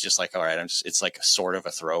mind, he's just like, all right, it's like sort of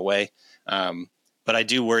a throwaway. But I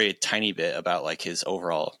do worry a tiny bit about like his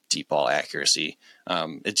overall deep ball accuracy.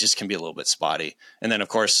 It just can be a little bit spotty. And then of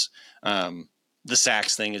course, the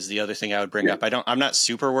sacks thing is the other thing I would bring up. I'm not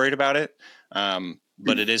super worried about it.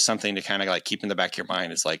 But it is something to kind of like keep in the back of your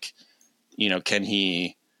mind, is like, can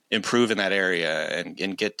he improve in that area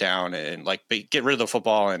and get down and like get rid of the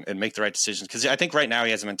football and make the right decisions? Because I think right now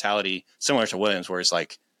he has a mentality similar to Williams, where it's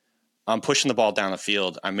like, I'm pushing the ball down the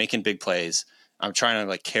field. I'm making big plays. I'm trying to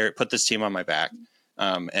like put this team on my back.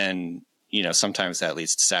 And sometimes that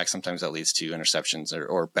leads to sacks. Sometimes that leads to interceptions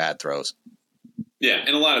or bad throws. Yeah,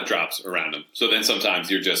 and a lot of drops around him. So then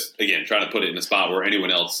sometimes you're just, again, trying to put it in a spot where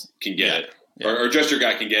anyone else can get it. Yeah. Or just your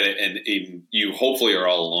guy can get it, and you hopefully are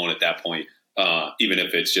all alone at that point, even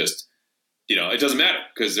if it's just, it doesn't matter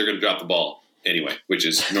because they're going to drop the ball anyway, which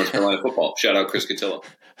is North Carolina football. Shout out Chris Cotillo.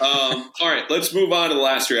 All right, let's move on to the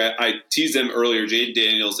last year. I teased them earlier, Jaden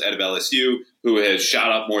Daniels out of LSU, who has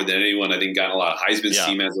shot up more than anyone. I think gotten a lot of Heisman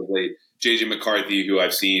steam as of late. J.J. McCarthy, who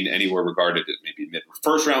I've seen anywhere regarded as maybe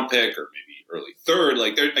mid-first-round pick or maybe early third.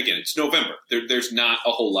 Like, again, it's November. There's not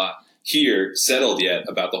a whole lot here settled yet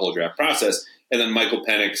about the whole draft process. And then Michael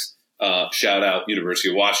Penix, shout out University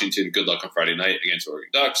of Washington. Good luck on Friday night against Oregon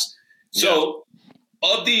Ducks. So,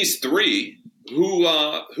 of these three,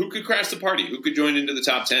 who could crash the party? Who could join into the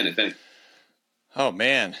top 10, if any? Oh,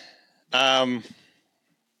 man. I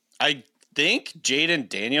think Jaden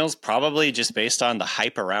Daniels, probably just based on the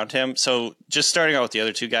hype around him. So just starting out with the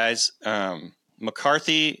other two guys,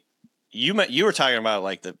 McCarthy, you were talking about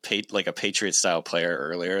like a Patriot style player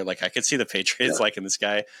earlier. Like I could see the Patriots liking this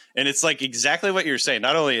guy, and it's like exactly what you're saying.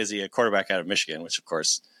 Not only is he a quarterback out of Michigan, which of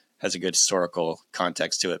course has a good historical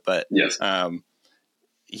context to it, but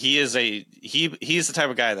he's the type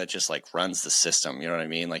of guy that just like runs the system. You know what I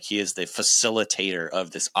mean? Like he is the facilitator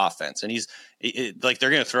of this offense, and like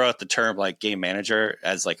they're going to throw out the term like game manager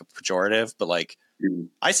as like a pejorative, but like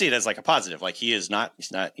I see it as like a positive. Like he's not,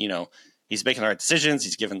 he's making the right decisions.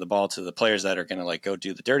 He's giving the ball to the players that are going to like go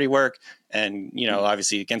do the dirty work. And,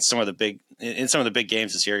 obviously against some of the big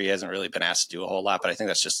games this year, he hasn't really been asked to do a whole lot, but I think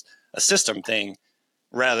that's just a system thing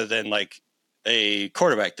rather than like a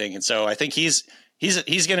quarterback thing. And so I think he's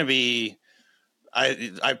going to be,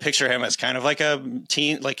 I picture him as kind of like a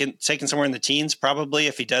teen, like taken somewhere in the teens, probably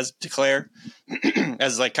if he does declare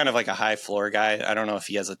as like kind of like a high floor guy. I don't know if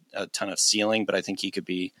he has a ton of ceiling, but I think he could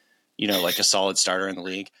be, like a solid starter in the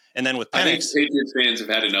league. And then with Penix, I think Patriots fans have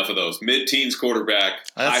had enough of those mid-teens quarterback,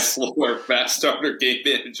 high floor, fast starter, game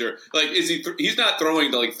manager. Like, is he? He's not throwing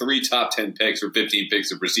to like 3 top 10 picks or 15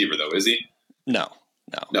 picks of receiver, though, is he? No,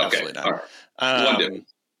 absolutely not. All right. One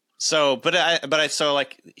difference. So,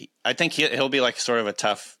 I think he'll be like sort of a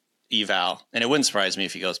tough eval, and it wouldn't surprise me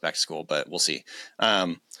if he goes back to school, but we'll see.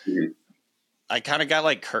 I kind of got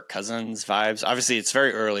like Kirk Cousins vibes. Obviously, it's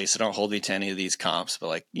very early, so don't hold me to any of these comps. But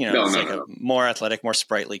like, a more athletic, more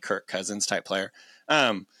sprightly Kirk Cousins type player.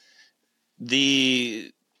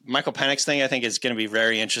 The Michael Penix thing, I think, is going to be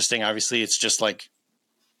very interesting. Obviously, it's just like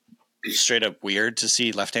straight up weird to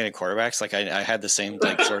see left-handed quarterbacks. Like I had the same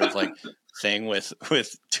like sort of like thing with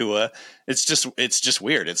Tua. It's just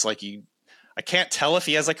weird. It's like I can't tell if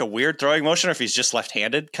he has like a weird throwing motion or if he's just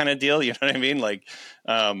left-handed kind of deal. You know what I mean? Like,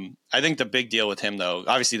 I think the big deal with him though,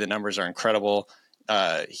 obviously the numbers are incredible.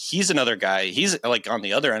 He's another guy. He's like on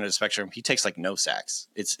the other end of the spectrum. He takes like no sacks.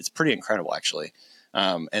 It's pretty incredible actually.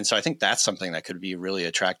 And so I think that's something that could be really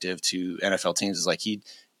attractive to NFL teams is like he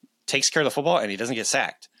takes care of the football and he doesn't get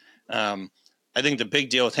sacked. I think the big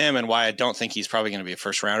deal with him and why I don't think he's probably going to be a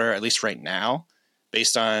first rounder, at least right now,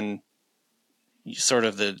 based on sort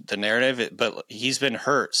of the narrative, but he's been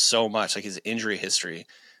hurt so much, like his injury history,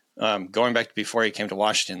 going back to before he came to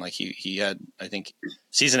Washington, like he had, I think,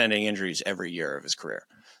 season-ending injuries every year of his career.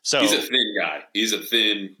 So he's a thin guy. He's a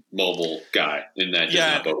thin, mobile guy in that.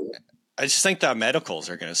 Yeah, I just think that medicals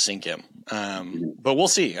are going to sink him. But we'll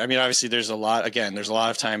see. I mean, obviously, there's a lot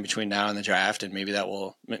of time between now and the draft, and maybe that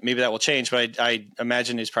will change. But I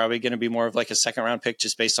imagine he's probably going to be more of like a second-round pick,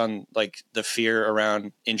 just based on like the fear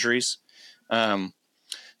around injuries.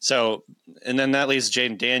 So, and then that leaves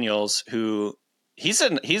Jaden Daniels, who he's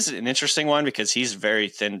an interesting one because he's very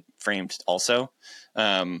thin framed also.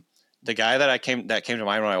 The guy that came to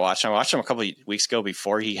mind when I watched him a couple of weeks ago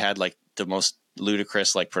before he had like the most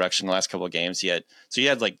ludicrous like production in the last couple of games. He had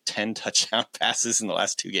like 10 touchdown passes in the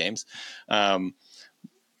last 2 games. The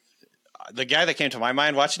guy that came to my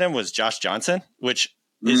mind watching him was Josh Johnson, which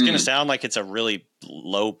is going to sound like it's a really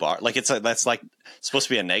low bar. Like that's like supposed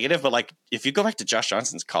to be a negative, but like if you go back to Josh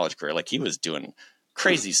Johnson's college career, like he was doing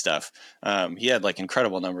crazy stuff. He had like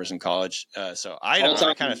incredible numbers in college. So I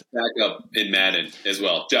kind of back up in Madden as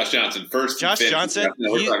well. Josh Johnson, Johnson.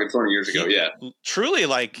 We're talking 20 years ago. Yeah. Truly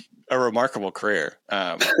like a remarkable career.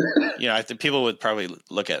 I think people would probably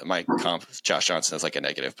look at my comp of Josh Johnson as like a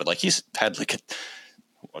negative, but like he's had like a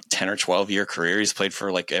 10 or 12 year career. He's played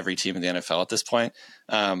for like every team in the NFL at this point.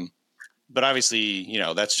 But obviously,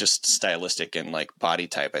 that's just stylistic and like body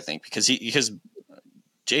type, I think, because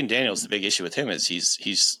Jaden Daniels, the big issue with him is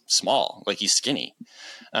he's small, like he's skinny.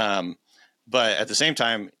 But at the same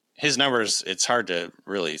time, his numbers, it's hard to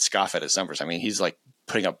really scoff at his numbers. I mean, he's like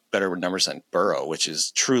putting up better numbers than Burrow, which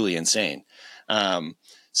is truly insane.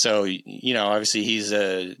 So, obviously he's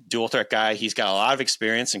a dual threat guy. He's got a lot of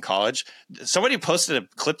experience in college. Somebody posted a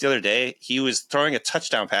clip the other day. He was throwing a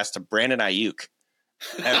touchdown pass to Brandon Ayuk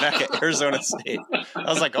back at Arizona State. I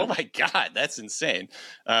was like, oh my God, that's insane.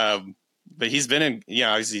 But he's been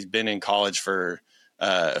obviously he's been in college for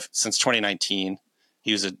since 2019.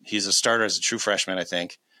 He's a starter as a true freshman, I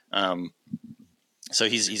think. So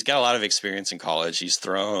he's got a lot of experience in college. He's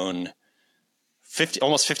thrown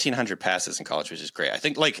almost 1,500 passes in college, which is great. I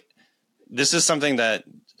think this is something that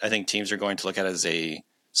I think teams are going to look at as a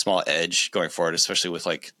small edge going forward, especially with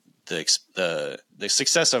like the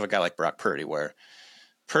success of a guy like Brock Purdy, where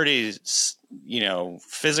Purdy's,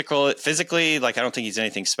 physically, like, I don't think he's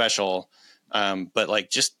anything special. But like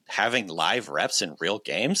just having live reps in real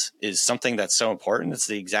games is something that's so important. It's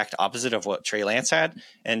the exact opposite of what Trey Lance had.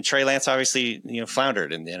 And Trey Lance obviously,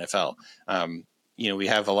 floundered in the NFL. We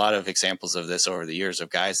have a lot of examples of this over the years of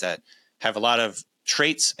guys that have a lot of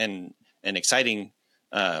traits and exciting,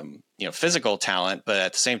 physical talent, but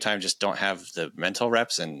at the same time, just don't have the mental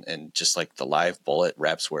reps and just like the live bullet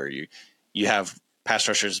reps where you have pass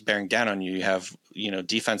rushers bearing down on you, you have,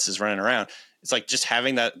 defenses running around. It's like just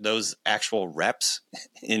having those actual reps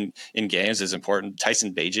in games is important.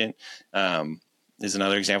 Tyson Bagent is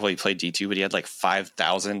another example. He played D2, but he had like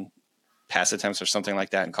 5,000 pass attempts or something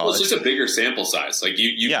like that in college. Well, it's just a bigger sample size. Like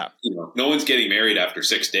no one's getting married after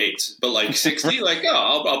 6 dates, but like 60, like,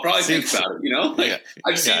 I'll probably think about it. Like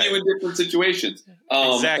I've seen you in different situations.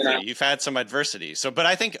 Exactly. You've had some adversity. So, but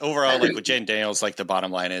I think overall, like with Jaden Daniels, like the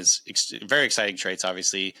bottom line is very exciting traits.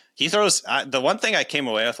 Obviously he throws, the one thing I came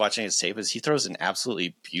away with watching his tape is he throws an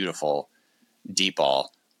absolutely beautiful deep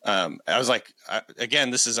ball. I was like, again,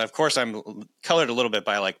 this is, of course, I'm colored a little bit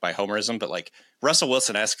by my homerism, but like Russell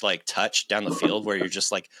Wilson-esque like touch down the field where you're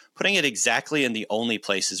just like putting it exactly in the only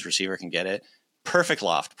place his receiver can get it. Perfect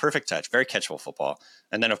loft, perfect touch, very catchable football.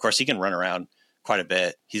 And then of course he can run around quite a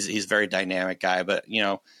bit. He's a very dynamic guy, but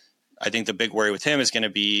I think the big worry with him is going to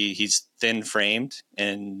be he's thin framed,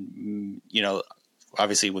 and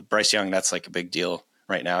obviously with Bryce Young, that's like a big deal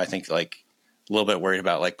right now. I think like a little bit worried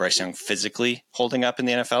about like Bryce Young physically holding up in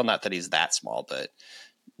the NFL. Not that he's that small, but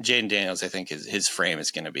Jaden Daniels, I think his frame is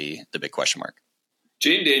going to be the big question mark.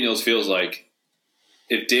 Jaden Daniels feels like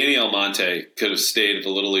if Danny Almonte could have stayed at the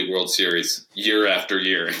Little League World Series year after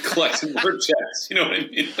year and collected more checks, you know what I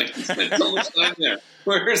mean? Like he spent so much time there.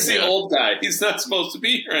 Where's the old guy? He's not supposed to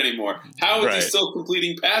be here anymore. How is he still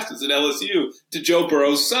completing passes at LSU to Joe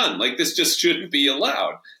Burrow's son? Like this just shouldn't be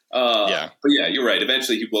allowed. But yeah, you're right.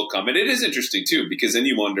 Eventually he will come. And it is interesting too, because then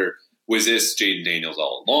you wonder, was this Jaden Daniels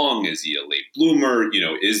all along? Is he a late bloomer?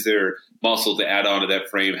 Is there muscle to add on to that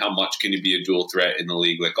frame? How much can he be a dual threat in the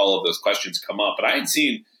league? Like all of those questions come up. But I had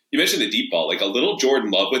seen, you mentioned the deep ball, like a little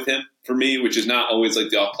Jordan Love with him for me, which is not always like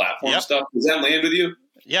the off-platform stuff. Does that land with you?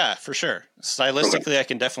 Yeah, for sure. Stylistically, I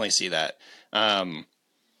can definitely see that. And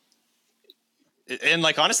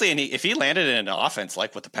like, honestly, if he landed in an offense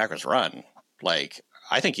like what the Packers run, like,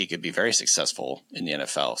 I think he could be very successful in the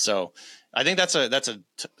NFL. So I think that's a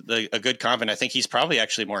good comp, and I think he's probably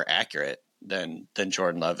actually more accurate than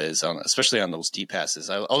Jordan Love is, especially on those deep passes.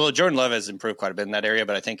 Although Jordan Love has improved quite a bit in that area,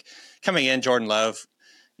 but I think coming in, Jordan Love,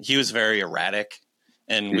 he was very erratic,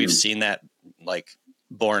 and we've seen that like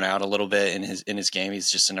borne out a little bit in his game.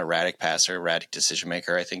 He's just an erratic passer, erratic decision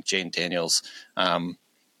maker. I think Jaden Daniels,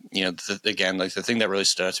 again, like the thing that really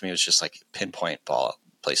stood out to me was just like pinpoint ball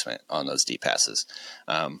placement on those deep passes.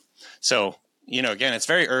 So, again, it's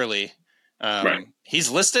very early.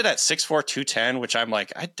 He's listed at 6'4", 210, which I'm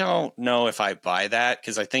like, I don't know if I buy that,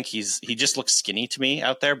 because I think he just looks skinny to me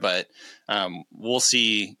out there, but we'll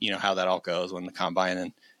see, how that all goes when the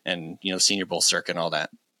combine and Senior Bowl circuit and all that.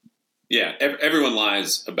 Yeah, everyone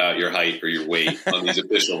lies about your height or your weight on these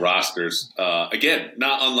official rosters. Again,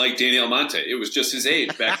 not unlike Danny Almonte. It was just his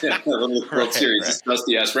age back then. World Series, this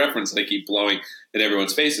dusty-ass reference that I keep blowing in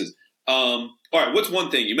everyone's faces. All right, what's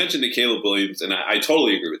one thing? You mentioned the Caleb Williams, and I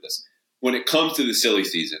totally agree with this. When it comes to the silly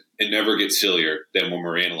season, it never gets sillier than when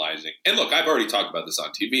we're analyzing. And look, I've already talked about this on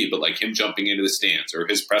TV, but like him jumping into the stands or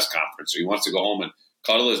his press conference, or he wants to go home and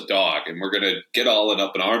cuddle his dog, and we're going to get all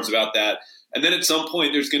up in arms about that. And then at some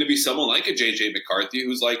point, there's going to be someone like a J.J. McCarthy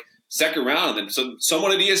who's like second round, and so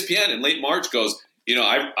someone at ESPN in late March goes,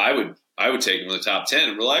 I would take him in the top 10,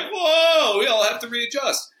 and we're like, whoa, we all have to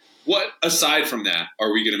readjust. What aside from that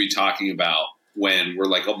are we going to be talking about when we're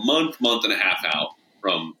like a month and a half out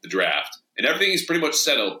from the draft, and everything is pretty much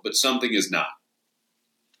settled, but something is not?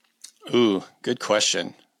 Ooh, good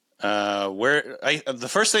question. The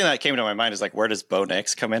first thing that came to my mind is like, where does Bo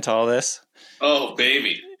Nix come into all this? Oh,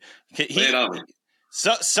 baby. Lay it on me.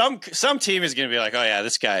 So some team is going to be like, oh yeah,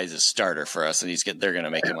 this guy is a starter for us, and they're going to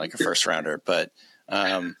make him like a first rounder. But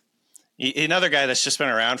another guy that's just been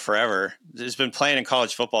around forever, has been playing in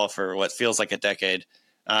college football for what feels like a decade.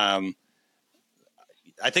 I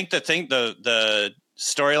think the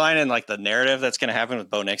storyline and like the narrative that's going to happen with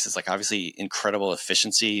Bo Nix is like obviously incredible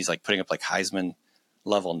efficiency. He's like putting up like Heisman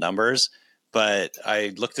level numbers. But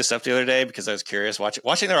I looked this up the other day because I was curious.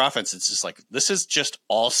 Watching their offense, it's just like, this is just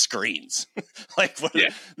all screens.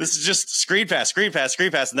 This is just screen pass.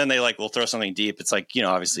 And then they like will throw something deep. It's like,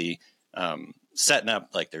 obviously setting up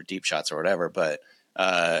like their deep shots or whatever. But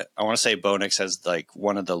I want to say Bo Nix has like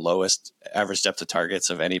one of the lowest average depth of targets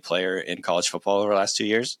of any player in college football over the last 2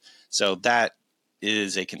 years. So that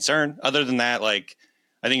is a concern. Other than that, like,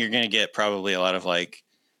 I think you're going to get probably a lot of like,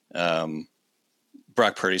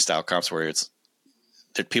 Brock Purdy style comps where it's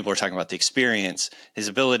that people are talking about the experience, his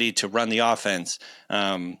ability to run the offense,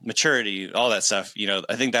 maturity, all that stuff.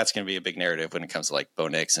 I think that's going to be a big narrative when it comes to like Bo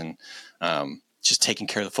Nix and just taking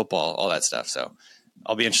care of the football, all that stuff. So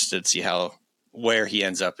I'll be interested to see where he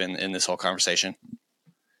ends up in this whole conversation.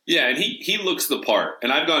 Yeah. And he looks the part,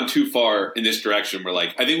 and I've gone too far in this direction where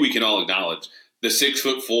like, I think we can all acknowledge the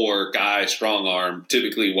 6'4" guy, strong arm,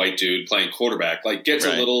 typically white dude playing quarterback, like gets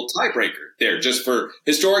a little tiebreaker there. Just for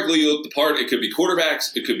historically, you look the part. It could be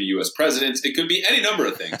quarterbacks, it could be U.S. presidents, it could be any number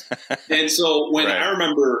of things. And so when I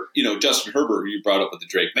remember, Justin Herbert, who you brought up with the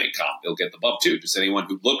Drake May comp, he'll get the bump too. Just anyone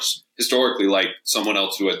who looks historically like someone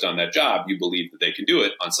else who has done that job, you believe that they can do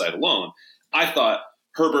it on sight alone. I thought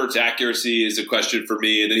Herbert's accuracy is a question for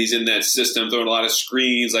me, and then he's in that system throwing a lot of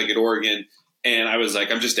screens like at Oregon, and I was like,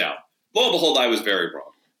 I'm just out. Lo and behold, I was very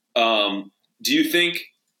wrong. Do you think,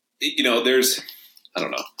 I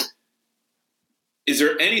don't know. Is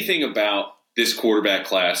there anything about this quarterback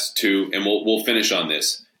class too, and we'll finish on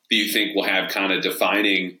this, that you think will have kind of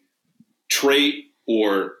defining trait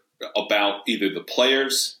or about either the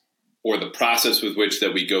players or the process with which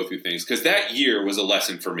that we go through things? Because that year was a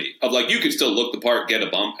lesson for me of like, you could still look the part, get a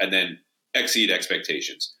bump, and then exceed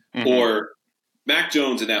expectations. Mm-hmm. Or Mac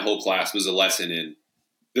Jones in that whole class was a lesson in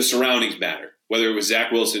the surroundings matter, whether it was Zach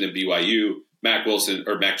Wilson at BYU, Mac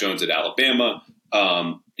Jones at Alabama,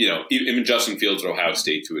 even Justin Fields at Ohio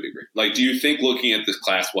State to a degree. Like, do you think looking at this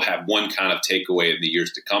class will have one kind of takeaway in the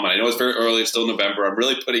years to come? And I know it's very early, it's still November. I'm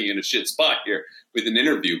really putting you in a shit spot here with an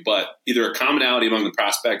interview, but either a commonality among the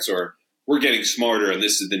prospects or we're getting smarter and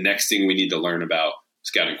this is the next thing we need to learn about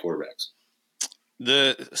scouting quarterbacks.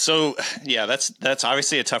 That's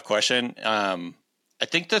obviously a tough question. I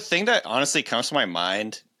think the thing that honestly comes to my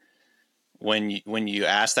mind when you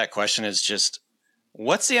ask that question is just,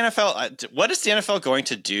 what is the NFL going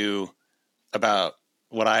to do about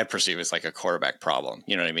what I perceive as like a quarterback problem?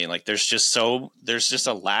 You know what I mean? Like there's just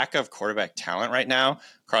a lack of quarterback talent right now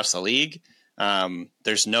across the league.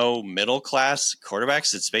 There's no middle class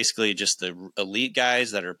quarterbacks. It's basically just the elite guys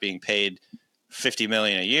that are being paid $50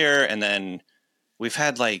 million a year. And then we've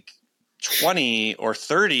had like 20 or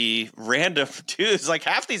 30 random dudes, like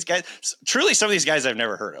half these guys, truly some of these guys I've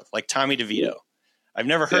never heard of, like Tommy DeVito. I've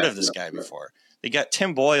never heard of this guy before. They got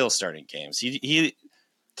Tim Boyle starting games. He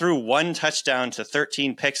threw one touchdown to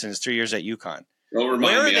 13 picks in his 3 years at UConn. Where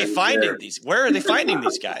are they finding these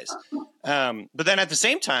guys? But then at the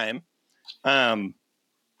same time,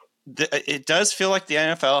 it does feel like the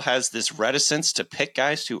NFL has this reticence to pick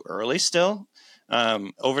guys too early still.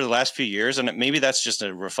 Over the last few years, and maybe that's just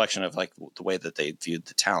a reflection of like the way that they viewed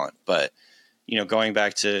the talent. But, going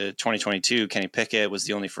back to 2022, Kenny Pickett was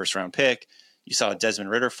the only first round pick. You saw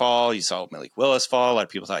Desmond Ridder fall. You saw Malik Willis fall. A lot of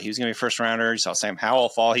people thought he was going to be a first rounder. You saw Sam Howell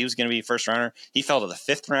fall. He was going to be a first rounder. He fell to the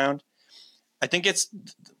 5th round. I think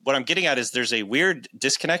what I'm getting at is there's a weird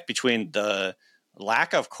disconnect between the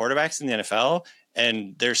lack of quarterbacks in the NFL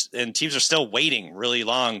and teams are still waiting really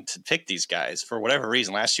long to pick these guys for whatever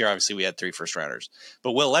reason. Last year, obviously, we had 3 first rounders,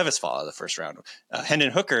 but Will Levis fell out of the first round.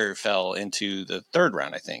 Hendon Hooker fell into the 3rd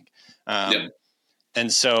round, I think.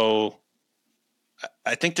 And so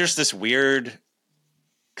I think there's this weird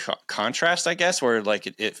contrast, I guess, where like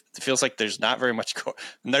it feels like there's not very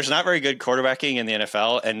good quarterbacking in the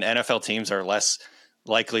NFL, and NFL teams are less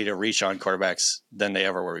likely to reach on quarterbacks than they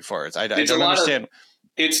ever were before. I don't understand.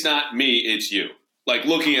 It's not me, it's you. Like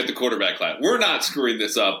looking at the quarterback class, we're not screwing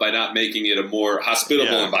this up by not making it a more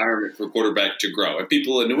hospitable environment for quarterback to grow. And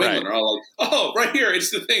people in New England are all like, "Oh, right here,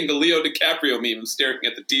 it's the thing, the Leo DiCaprio meme, staring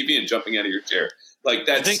at the TV and jumping out of your chair." Like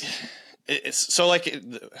that's. I think it's so like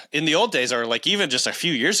in the old days, or like even just a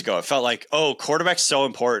few years ago, it felt like, oh, quarterback's so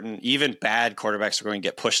important. Even bad quarterbacks are going to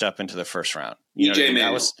get pushed up into the first round. EJ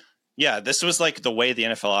Manuel. Yeah, this was like the way the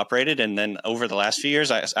NFL operated. And then over the last few years,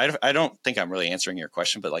 I don't think I'm really answering your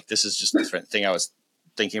question, but like this is just the thing I was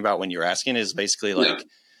thinking about when you were asking is basically like,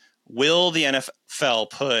 will the NFL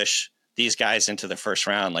push these guys into the first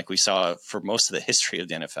round like we saw for most of the history of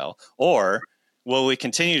the NFL? Or will we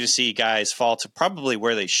continue to see guys fall to probably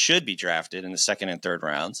where they should be drafted in the second and third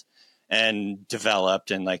rounds and developed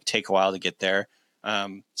and like take a while to get there?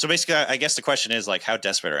 So basically, I guess the question is like, how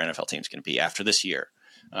desperate are NFL teams going to be after this year?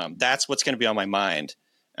 That's what's going to be on my mind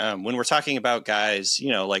when we're talking about guys,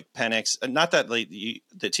 like Penix. Not that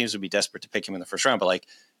the teams would be desperate to pick him in the first round, but like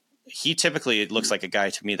he typically it looks like a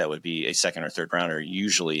guy to me that would be a second or third rounder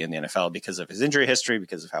usually in the NFL because of his injury history,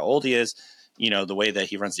 because of how old he is, the way that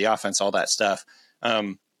he runs the offense, all that stuff.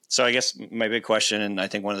 So I guess my big question, and I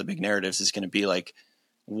think one of the big narratives is going to be like,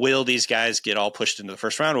 will these guys get all pushed into the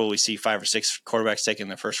first round? Will we see 5 or 6 quarterbacks taken in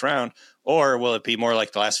the first round? Or will it be more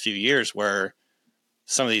like the last few years where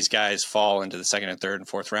some of these guys fall into the second and third and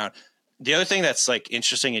fourth round? The other thing that's like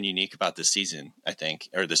interesting and unique about this season, I think,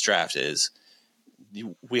 or this draft is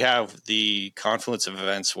we have the confluence of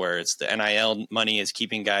events where it's the NIL money is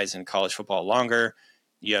keeping guys in college football longer.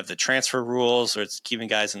 You have the transfer rules where it's keeping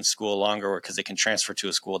guys in school longer because they can transfer to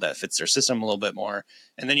a school that fits their system a little bit more.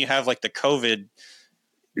 And then you have like the COVID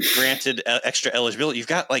granted extra eligibility. You've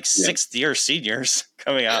got like 6th year seniors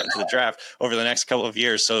coming out into the draft over the next couple of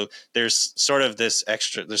years. So there's sort of this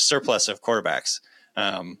there's surplus of quarterbacks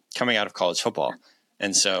coming out of college football.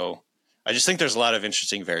 And so I just think there's a lot of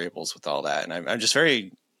interesting variables with all that. And I'm just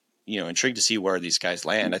very, intrigued to see where these guys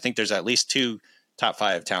land. I think there's at least 2 top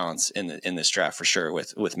 5 talents in this draft for sure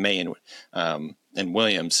with May and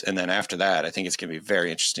Williams. And then after that, I think it's going to be very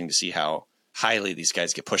interesting to see how highly these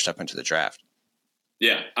guys get pushed up into the draft.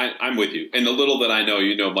 Yeah, I'm with you. And the little that I know,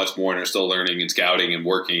 much more and are still learning and scouting and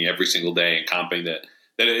working every single day and comping that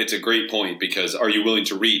it's a great point because are you willing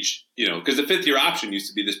to reach, because the 5th year option used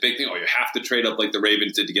to be this big thing. Oh, you have to trade up like the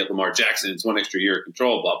Ravens did to get Lamar Jackson. It's 1 extra year of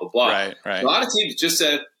control, blah, blah, blah. Right. A lot of teams just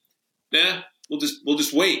said, we'll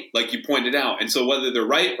just wait, like you pointed out. And so whether they're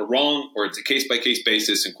right or wrong, or it's a case by case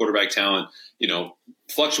basis and quarterback talent,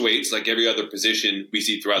 fluctuates like every other position we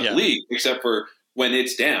see throughout the league, except for when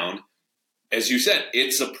it's down. As you said,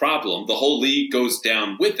 it's a problem. The whole league goes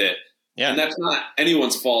down with it. Yeah. And that's not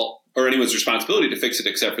anyone's fault or anyone's responsibility to fix it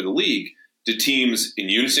except for the league. Do teams in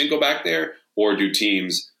unison go back there or do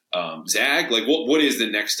teams zag? Like what is the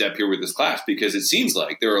next step here with this class? Because it seems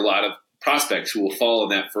like there are a lot of prospects who will fall in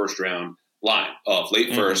that first round line of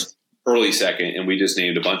late first, early second. And we just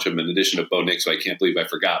named a bunch of them in addition to Bo Nix, so I can't believe I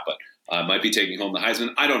forgot. But might be taking home the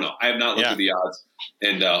Heisman. I don't know. I have not looked at the odds.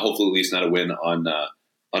 And hopefully at least not a win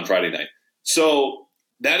on Friday night. So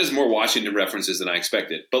that is more Washington references than I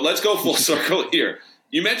expected. But let's go full circle here.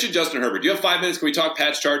 You mentioned Justin Herbert. Do you have 5 minutes? Can we talk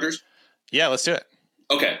Pats Chargers? Yeah, let's do it.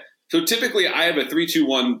 Okay. So typically I have a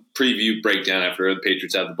 3-2-1 preview breakdown after the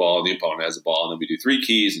Patriots have the ball and the opponent has the ball. And then we do 3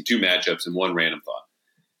 keys and 2 matchups and 1 random thought.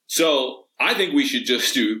 So I think we should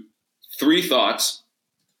just do 3 thoughts,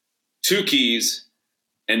 2 keys,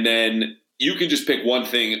 and then you can just pick one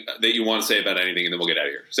thing that you want to say about anything and then we'll get out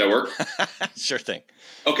of here. Does that work? Sure thing.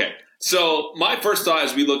 Okay. So my first thought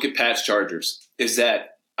as we look at Pats Chargers is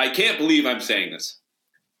that I can't believe I'm saying this.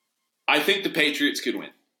 I think the Patriots could win.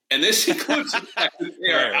 And this includes the fact that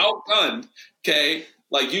they are outgunned, okay?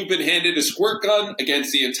 Like you've been handed a squirt gun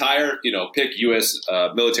against the entire, pick U.S.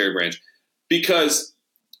 Military branch. Because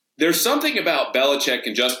there's something about Belichick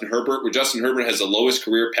and Justin Herbert where Justin Herbert has the lowest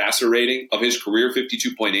career passer rating of his career,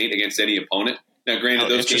 52.8 against any opponent. Now, granted,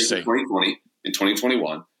 those games in 2020 and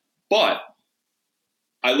 2021. But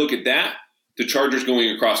I look at that, the Chargers going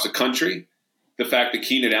across the country, the fact that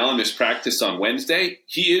Keenan Allen missed practice on Wednesday.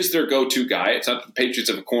 He is their go-to guy. It's not that the Patriots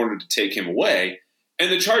have a corner to take him away.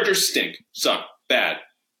 And the Chargers stink, suck, bad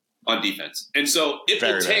on defense. And so it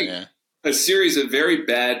will take a series of very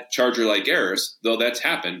bad Charger-like errors, though that's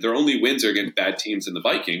happened. Their only wins are against bad teams in the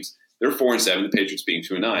Vikings. They're 4-7, the Patriots being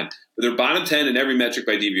 2-9. But they're bottom 10 in every metric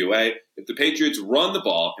by DVOA. If the Patriots run the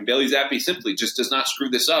ball, and Bailey Zappi simply just does not screw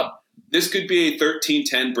this up, this could be a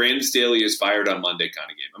 13-10 Brandon Staley is fired on Monday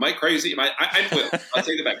kind of game. Am I crazy? I will. I'll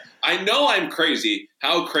take it back. I know I'm crazy.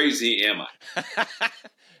 How crazy am I?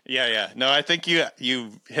 Yeah. No, I think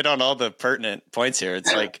you hit on all the pertinent points here.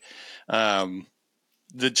 It's like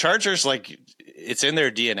the Chargers, like it's in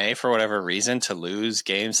their DNA for whatever reason to lose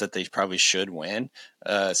games that they probably should win.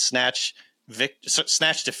 Snatch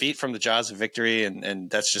defeat from the jaws of victory, and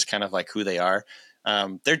that's just kind of like who they are.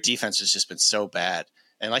 Their defense has just been so bad.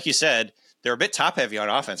 And like you said, they're a bit top heavy on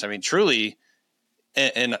offense. I mean, truly.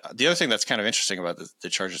 And the other thing that's kind of interesting about the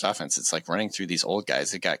Chargers offense, it's like running through these old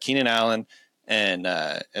guys. They got Keenan Allen, and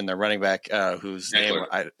their running back, whose name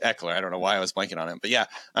Eckler. I don't know why I was blanking on him, but yeah,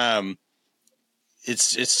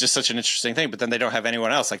 it's just such an interesting thing. But then they don't have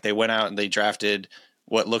anyone else. Like they went out and they drafted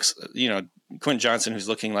what looks, Quentin Johnson, who's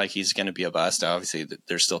looking like he's going to be a bust. Obviously,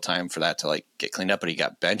 there's still time for that to like get cleaned up, but he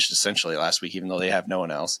got benched essentially last week, even though they have no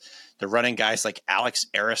one else. They're running guys like Alex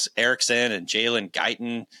Erickson and Jalen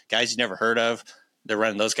Guyton, guys you never heard of. They're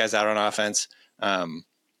running those guys out on offense.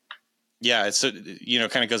 It's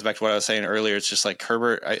kind of goes back to what I was saying earlier. It's just like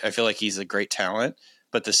Herbert. I feel like he's a great talent,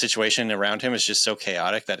 but the situation around him is just so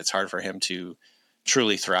chaotic that it's hard for him to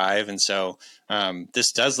truly thrive. And so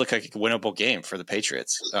this does look like a winnable game for the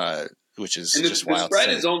Patriots, which is just wild. The spread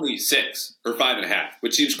is only 6 or 5.5,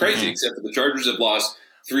 which seems crazy, except that the Chargers have lost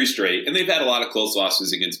 3 straight, and they've had a lot of close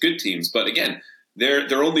losses against good teams. But again,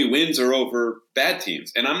 their only wins are over bad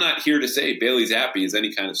teams. And I'm not here to say Bailey Zappi is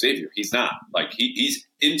any kind of savior. He's not. Like he's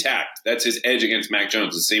intact. That's his edge against Mac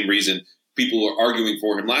Jones. The same reason people were arguing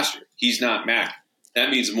for him last year. He's not Mac.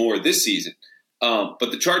 That means more this season.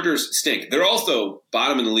 But the Chargers stink. They're also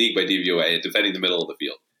bottom in the league by DVOA at defending the middle of the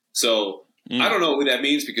field. So I don't know what that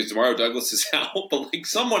means because Demario Douglas is out, but like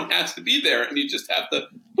someone has to be there, and you just have to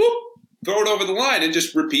throw it over the line and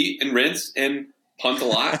just repeat and rinse and punt a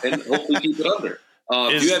lot and hopefully keep it under.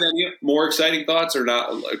 Do you have any more exciting thoughts or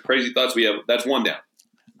not crazy thoughts? That's one down.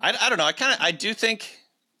 I don't know. I do think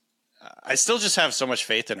I still just have so much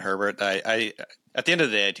faith in Herbert. I at the end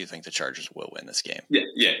of the day, I do think the Chargers will win this game.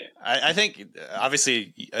 Yeah. I think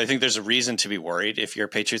obviously there's a reason to be worried if you're a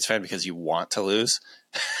Patriots fan because you want to lose,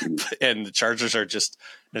 and the Chargers are just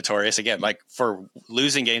notorious again. Like for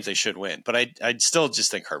losing games, they should win, but I still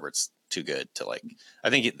just think Herbert's too good to like. I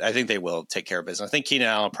think they will take care of business. I think Keenan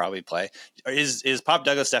Allen will probably play. Is Pop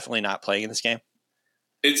Douglas definitely not playing in this game?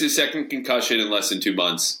 It's his second concussion in less than 2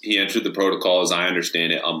 months. He entered the protocol, as I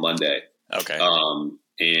understand it, on Monday. Okay.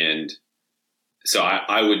 And so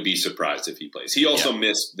I would be surprised if he plays. He also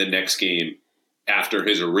missed the next game after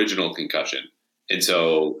his original concussion. And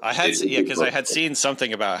so I had seen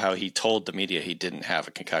something about how he told the media he didn't have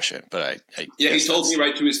a concussion, but he told me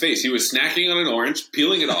right to his face. He was snacking on an orange,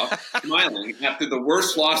 peeling it off, smiling after the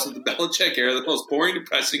worst loss of the Belichick era, the most boring,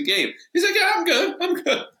 depressing game. He's like, "Yeah, I'm good.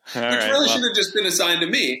 Which really should have just been assigned to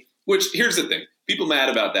me. Which here's the thing: people mad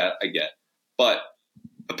about that, I get, but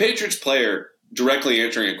a Patriots player directly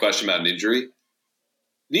answering a question about an injury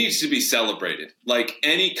needs to be celebrated like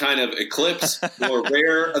any kind of eclipse or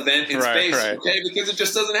rare event in space, okay? Because it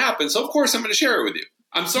just doesn't happen. So, of course, I'm going to share it with you.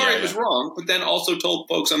 I'm sorry it was wrong, but then also told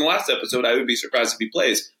folks on the last episode I would be surprised if he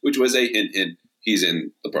plays, which was a hint he's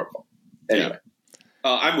in the protocol. Anyway,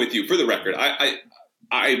 I'm with you. For the record,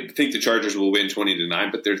 I think the Chargers will win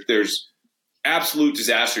 20-9, but there's absolute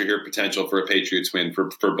disaster here potential for a Patriots win for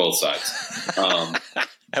both sides.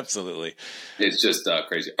 Absolutely. It's just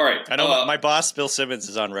crazy. All right. I know my boss, Bill Simmons,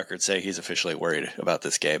 is on record saying he's officially worried about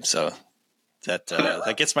this game. So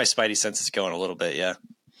that gets my spidey senses going a little bit. Yeah.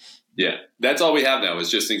 Yeah. That's all we have now is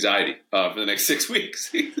just anxiety for the next 6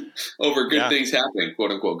 weeks over good things happening,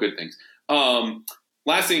 quote unquote, good things.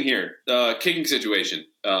 Last thing here, kicking situation.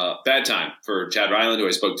 Bad time for Chad Ryland, who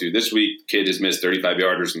I spoke to this week. Kid has missed 35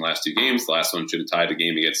 yarders in the last 2 games. The last one should have tied the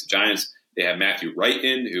game against the Giants. They have Matthew Wright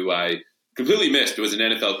in, who I completely missed. It was an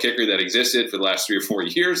NFL kicker that existed for the last 3 or 4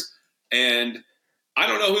 years. And I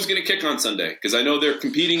don't know who's going to kick on Sunday because I know they're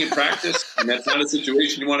competing in practice, and that's not a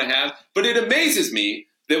situation you want to have. But it amazes me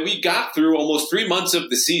that we got through almost 3 months of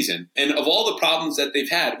the season, and of all the problems that they've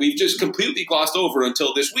had, we've just completely glossed over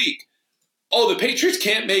until this week. Oh, the Patriots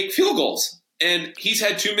can't make field goals. And he's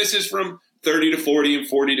had 2 misses from 30 to 40 and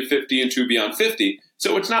 40 to 50 and 2 beyond 50.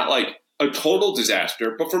 So it's not like a total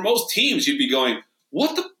disaster. But for most teams, you'd be going,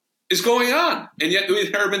 what the is going on? And yet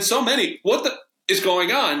there have been so many. What the is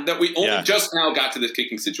going on that we only just now got to this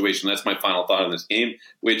kicking situation? That's my final thought on this game,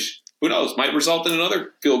 which, who knows, might result in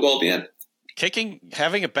another field goal at the end.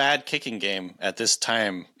 Having a bad kicking game at this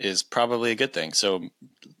time is probably a good thing. So,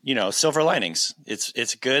 silver linings.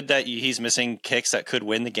 It's good that he's missing kicks that could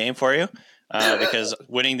win the game for you because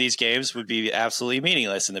winning these games would be absolutely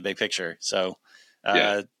meaningless in the big picture. So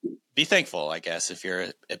be thankful, I guess, if you're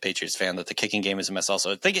a Patriots fan, that the kicking game is a mess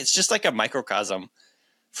also. I think it's just like a microcosm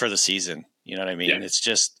for the season. You know what I mean? Yeah. It's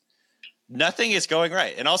just nothing is going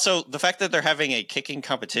right. And also the fact that they're having a kicking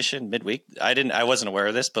competition midweek, I wasn't aware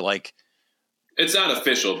of this, but like, it's not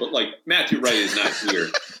official, but like Matthew Wright is not here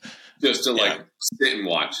just to sit and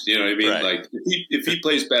watch. You know what I mean? Right. Like if he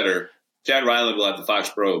plays better, Chad Ryland will have the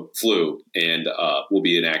Foxborough flu and will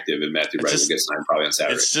be inactive, and Matthew Wright will get signed probably on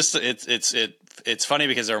Saturday. It's just it's funny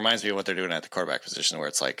because it reminds me of what they're doing at the quarterback position, where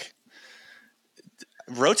it's like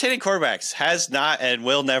rotating quarterbacks has not and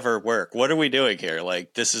will never work. What are we doing here?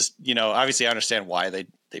 Like, this is, obviously I understand why they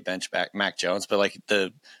bench back Mac Jones, but like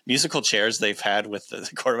the musical chairs they've had with the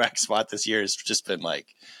quarterback spot this year has just been like,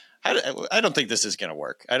 I don't think this is going to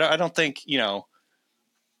work. I don't think,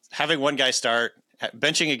 having one guy start,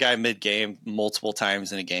 benching a guy mid-game multiple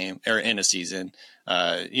times in a game or in a season,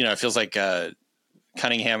 it feels like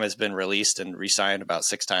Cunningham has been released and re-signed about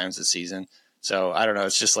 6 times this season. So I don't know.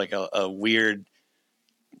 It's just like a weird,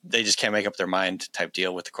 they just can't make up their mind type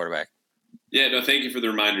deal with the quarterback. Yeah, no, thank you for the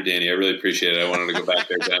reminder, Danny. I really appreciate it. I wanted to go back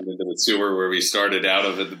there down into the sewer where we started out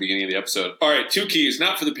of at the beginning of the episode. All right, 2 keys,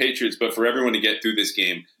 not for the Patriots, but for everyone to get through this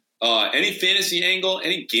game. Any fantasy angle,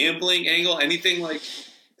 any gambling angle, anything like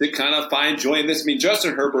to kind of find joy in this? I mean,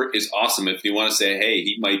 Justin Herbert is awesome if you want to say, hey,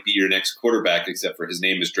 he might be your next quarterback, except for his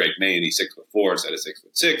name is Drake May, and he's 6'4" instead of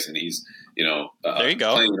 6'6", and he's, there you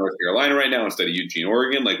go, playing in North Carolina right now instead of Eugene,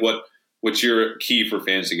 Oregon. Like, what's your key for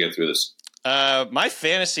fans to get through this? My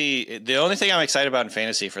fantasy, the only thing I'm excited about in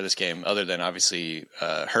fantasy for this game, other than obviously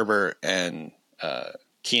Herbert and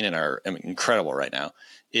Keenan are incredible right now,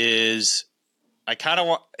 is I kind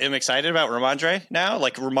of am excited about Ramondre now.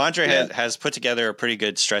 Like, Ramondre has put together a pretty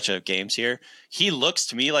good stretch of games here. He looks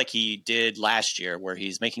to me like he did last year, where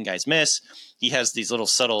he's making guys miss. He has these little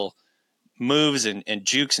subtle moves and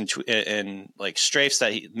jukes and like strafes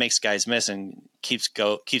that he makes guys miss and keeps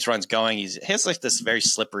runs going. He has like this very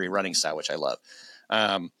slippery running style, which I love.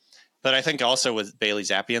 But I think also with Bailey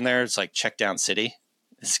Zappi in there, it's like check down city.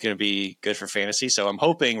 It's going to be good for fantasy. So I'm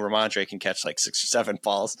hoping Ramondre can catch like 6 or 7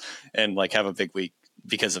 balls and like have a big week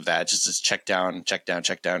because of that. Just check down, get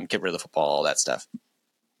rid of the football, all that stuff.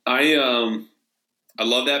 I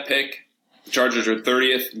love that pick. The Chargers are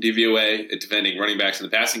 30th in DVOA at defending running backs in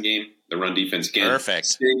the passing game. The run defense again. Perfect.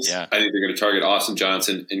 Stinks. Yeah. I think they're going to target Austin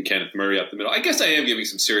Johnson and Kenneth Murray up the middle. I guess I am giving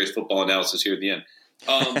some serious football analysis here at the end.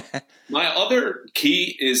 My other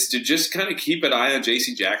key is to just kind of keep an eye on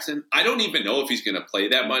J.C. Jackson. I don't even know if he's going to play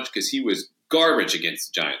that much because he was garbage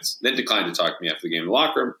against the Giants. Then declined to talk to me after the game in the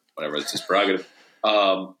locker room. Whatever, it's his prerogative.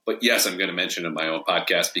 But yes, I'm going to mention it in my own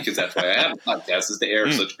podcast because that's why I have a podcast, is to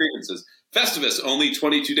air such grievances. Festivus, only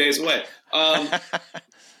 22 days away.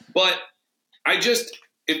 But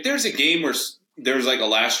if there's a game where there's like a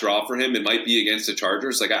last straw for him, it might be against the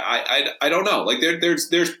Chargers. Like I don't know. Like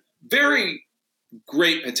there's very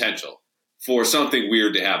great potential for something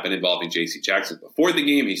weird to happen involving J.C. Jackson. Before the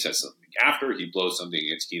game, he says something. After, he blows something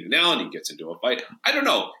against Keenan Allen. He gets into a fight. I don't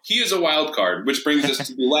know. He is a wild card, which brings us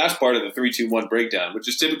to the last part of the 3-2-1 breakdown, which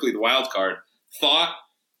is typically the wild card thought.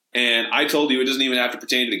 And I told you it doesn't even have to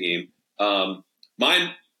pertain to the game.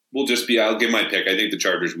 Mine will just be, I'll give my pick. I think the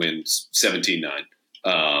Chargers win 17-9.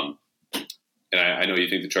 And I know you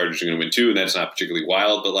think the Chargers are going to win too, and that's not particularly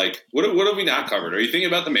wild. But like, what have we not covered? Are you thinking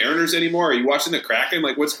about the Mariners anymore? Are you watching the Kraken?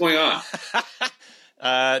 Like, what's going on?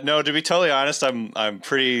 No, to be totally honest, I'm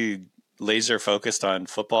pretty laser focused on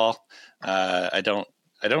football. I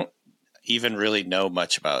don't even really know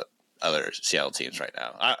much about other Seattle teams right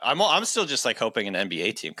now. I'm still just like hoping an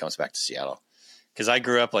NBA team comes back to Seattle, because I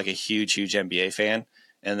grew up like a huge NBA fan,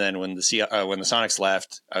 and then when the Sonics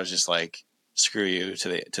left, I was just like, screw you to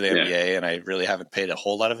the NBA, and I really haven't paid a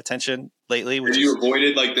whole lot of attention lately. Have you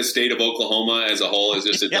avoided like the state of Oklahoma as a whole as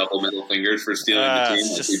just a double middle fingers for stealing the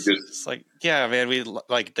team? It's like, yeah, man,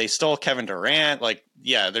 they stole Kevin Durant. Like,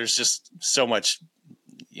 yeah, there's just so much,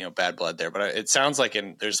 bad blood there. But it sounds like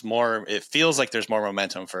there's more. It feels like there's more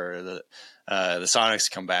momentum for the Sonics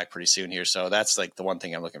to come back pretty soon here. So that's like the one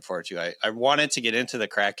thing I'm looking forward to. I wanted to get into the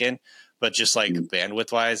Kraken, but just like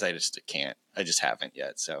bandwidth wise, I just can't. I just haven't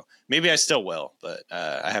yet. So maybe I still will, but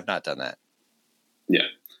I have not done that. Yeah.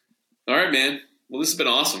 All right, man. Well, this has been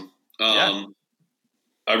awesome.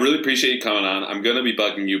 I really appreciate you coming on. I'm going to be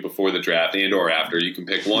bugging you before the draft and or after. You can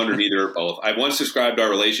pick one or neither or both. I once described our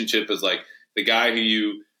relationship as like the guy who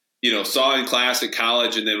you saw in class at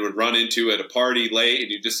college and then would run into at a party late,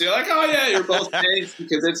 and you just say like, oh yeah, you're both safe,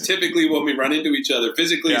 because that's typically when we run into each other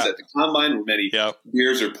physically is at the combine where many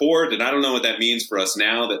beers are poured. And I don't know what that means for us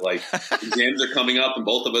now that like exams are coming up and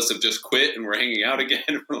both of us have just quit and we're hanging out again.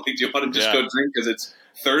 We're like, do you want to just go drink because it's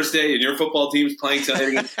Thursday and your football team's playing tonight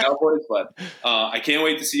against the Cowboys? But I can't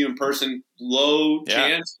wait to see you in person. Low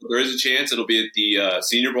chance, but there is a chance it'll be at the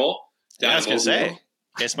Senior Bowl. I was going to say,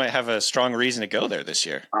 you guys might have a strong reason to go there this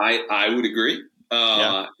year. I would agree.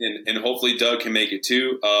 And hopefully Doug can make it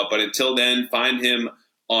too. But until then, find him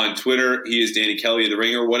on Twitter. He is Danny Kelly of The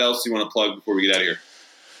Ringer. What else do you want to plug before we get out of here?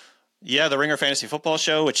 Yeah, the Ringer Fantasy Football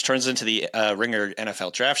Show, which turns into the Ringer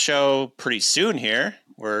NFL Draft Show pretty soon here.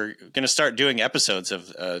 We're going to start doing episodes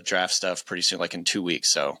of draft stuff pretty soon, like in 2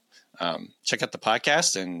 weeks. So check out the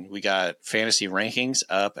podcast, and we got fantasy rankings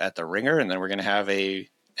up at the Ringer, and then we're going to have a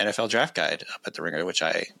NFL draft guide up at the Ringer, which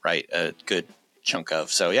I write a good chunk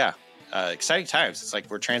of. So yeah, exciting times. It's like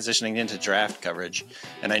we're transitioning into draft coverage.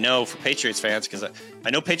 And I know for Patriots fans, because I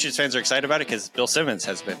know Patriots fans are excited about it, because Bill Simmons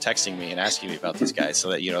has been texting me and asking me about these guys. So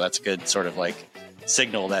that, that's a good sort of like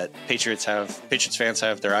signal that Patriots fans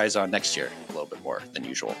have their eyes on next year a little bit more than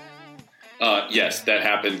usual. Yes, that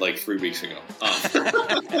happened like 3 weeks ago.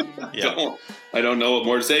 Yeah. I don't know what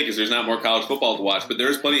more to say because there's not more college football to watch, but there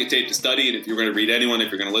is plenty of tape to study. And if you're going to read anyone, if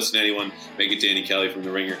you're going to listen to anyone, make it Danny Kelly from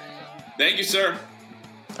The Ringer. Thank you, sir.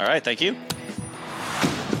 All right. Thank you.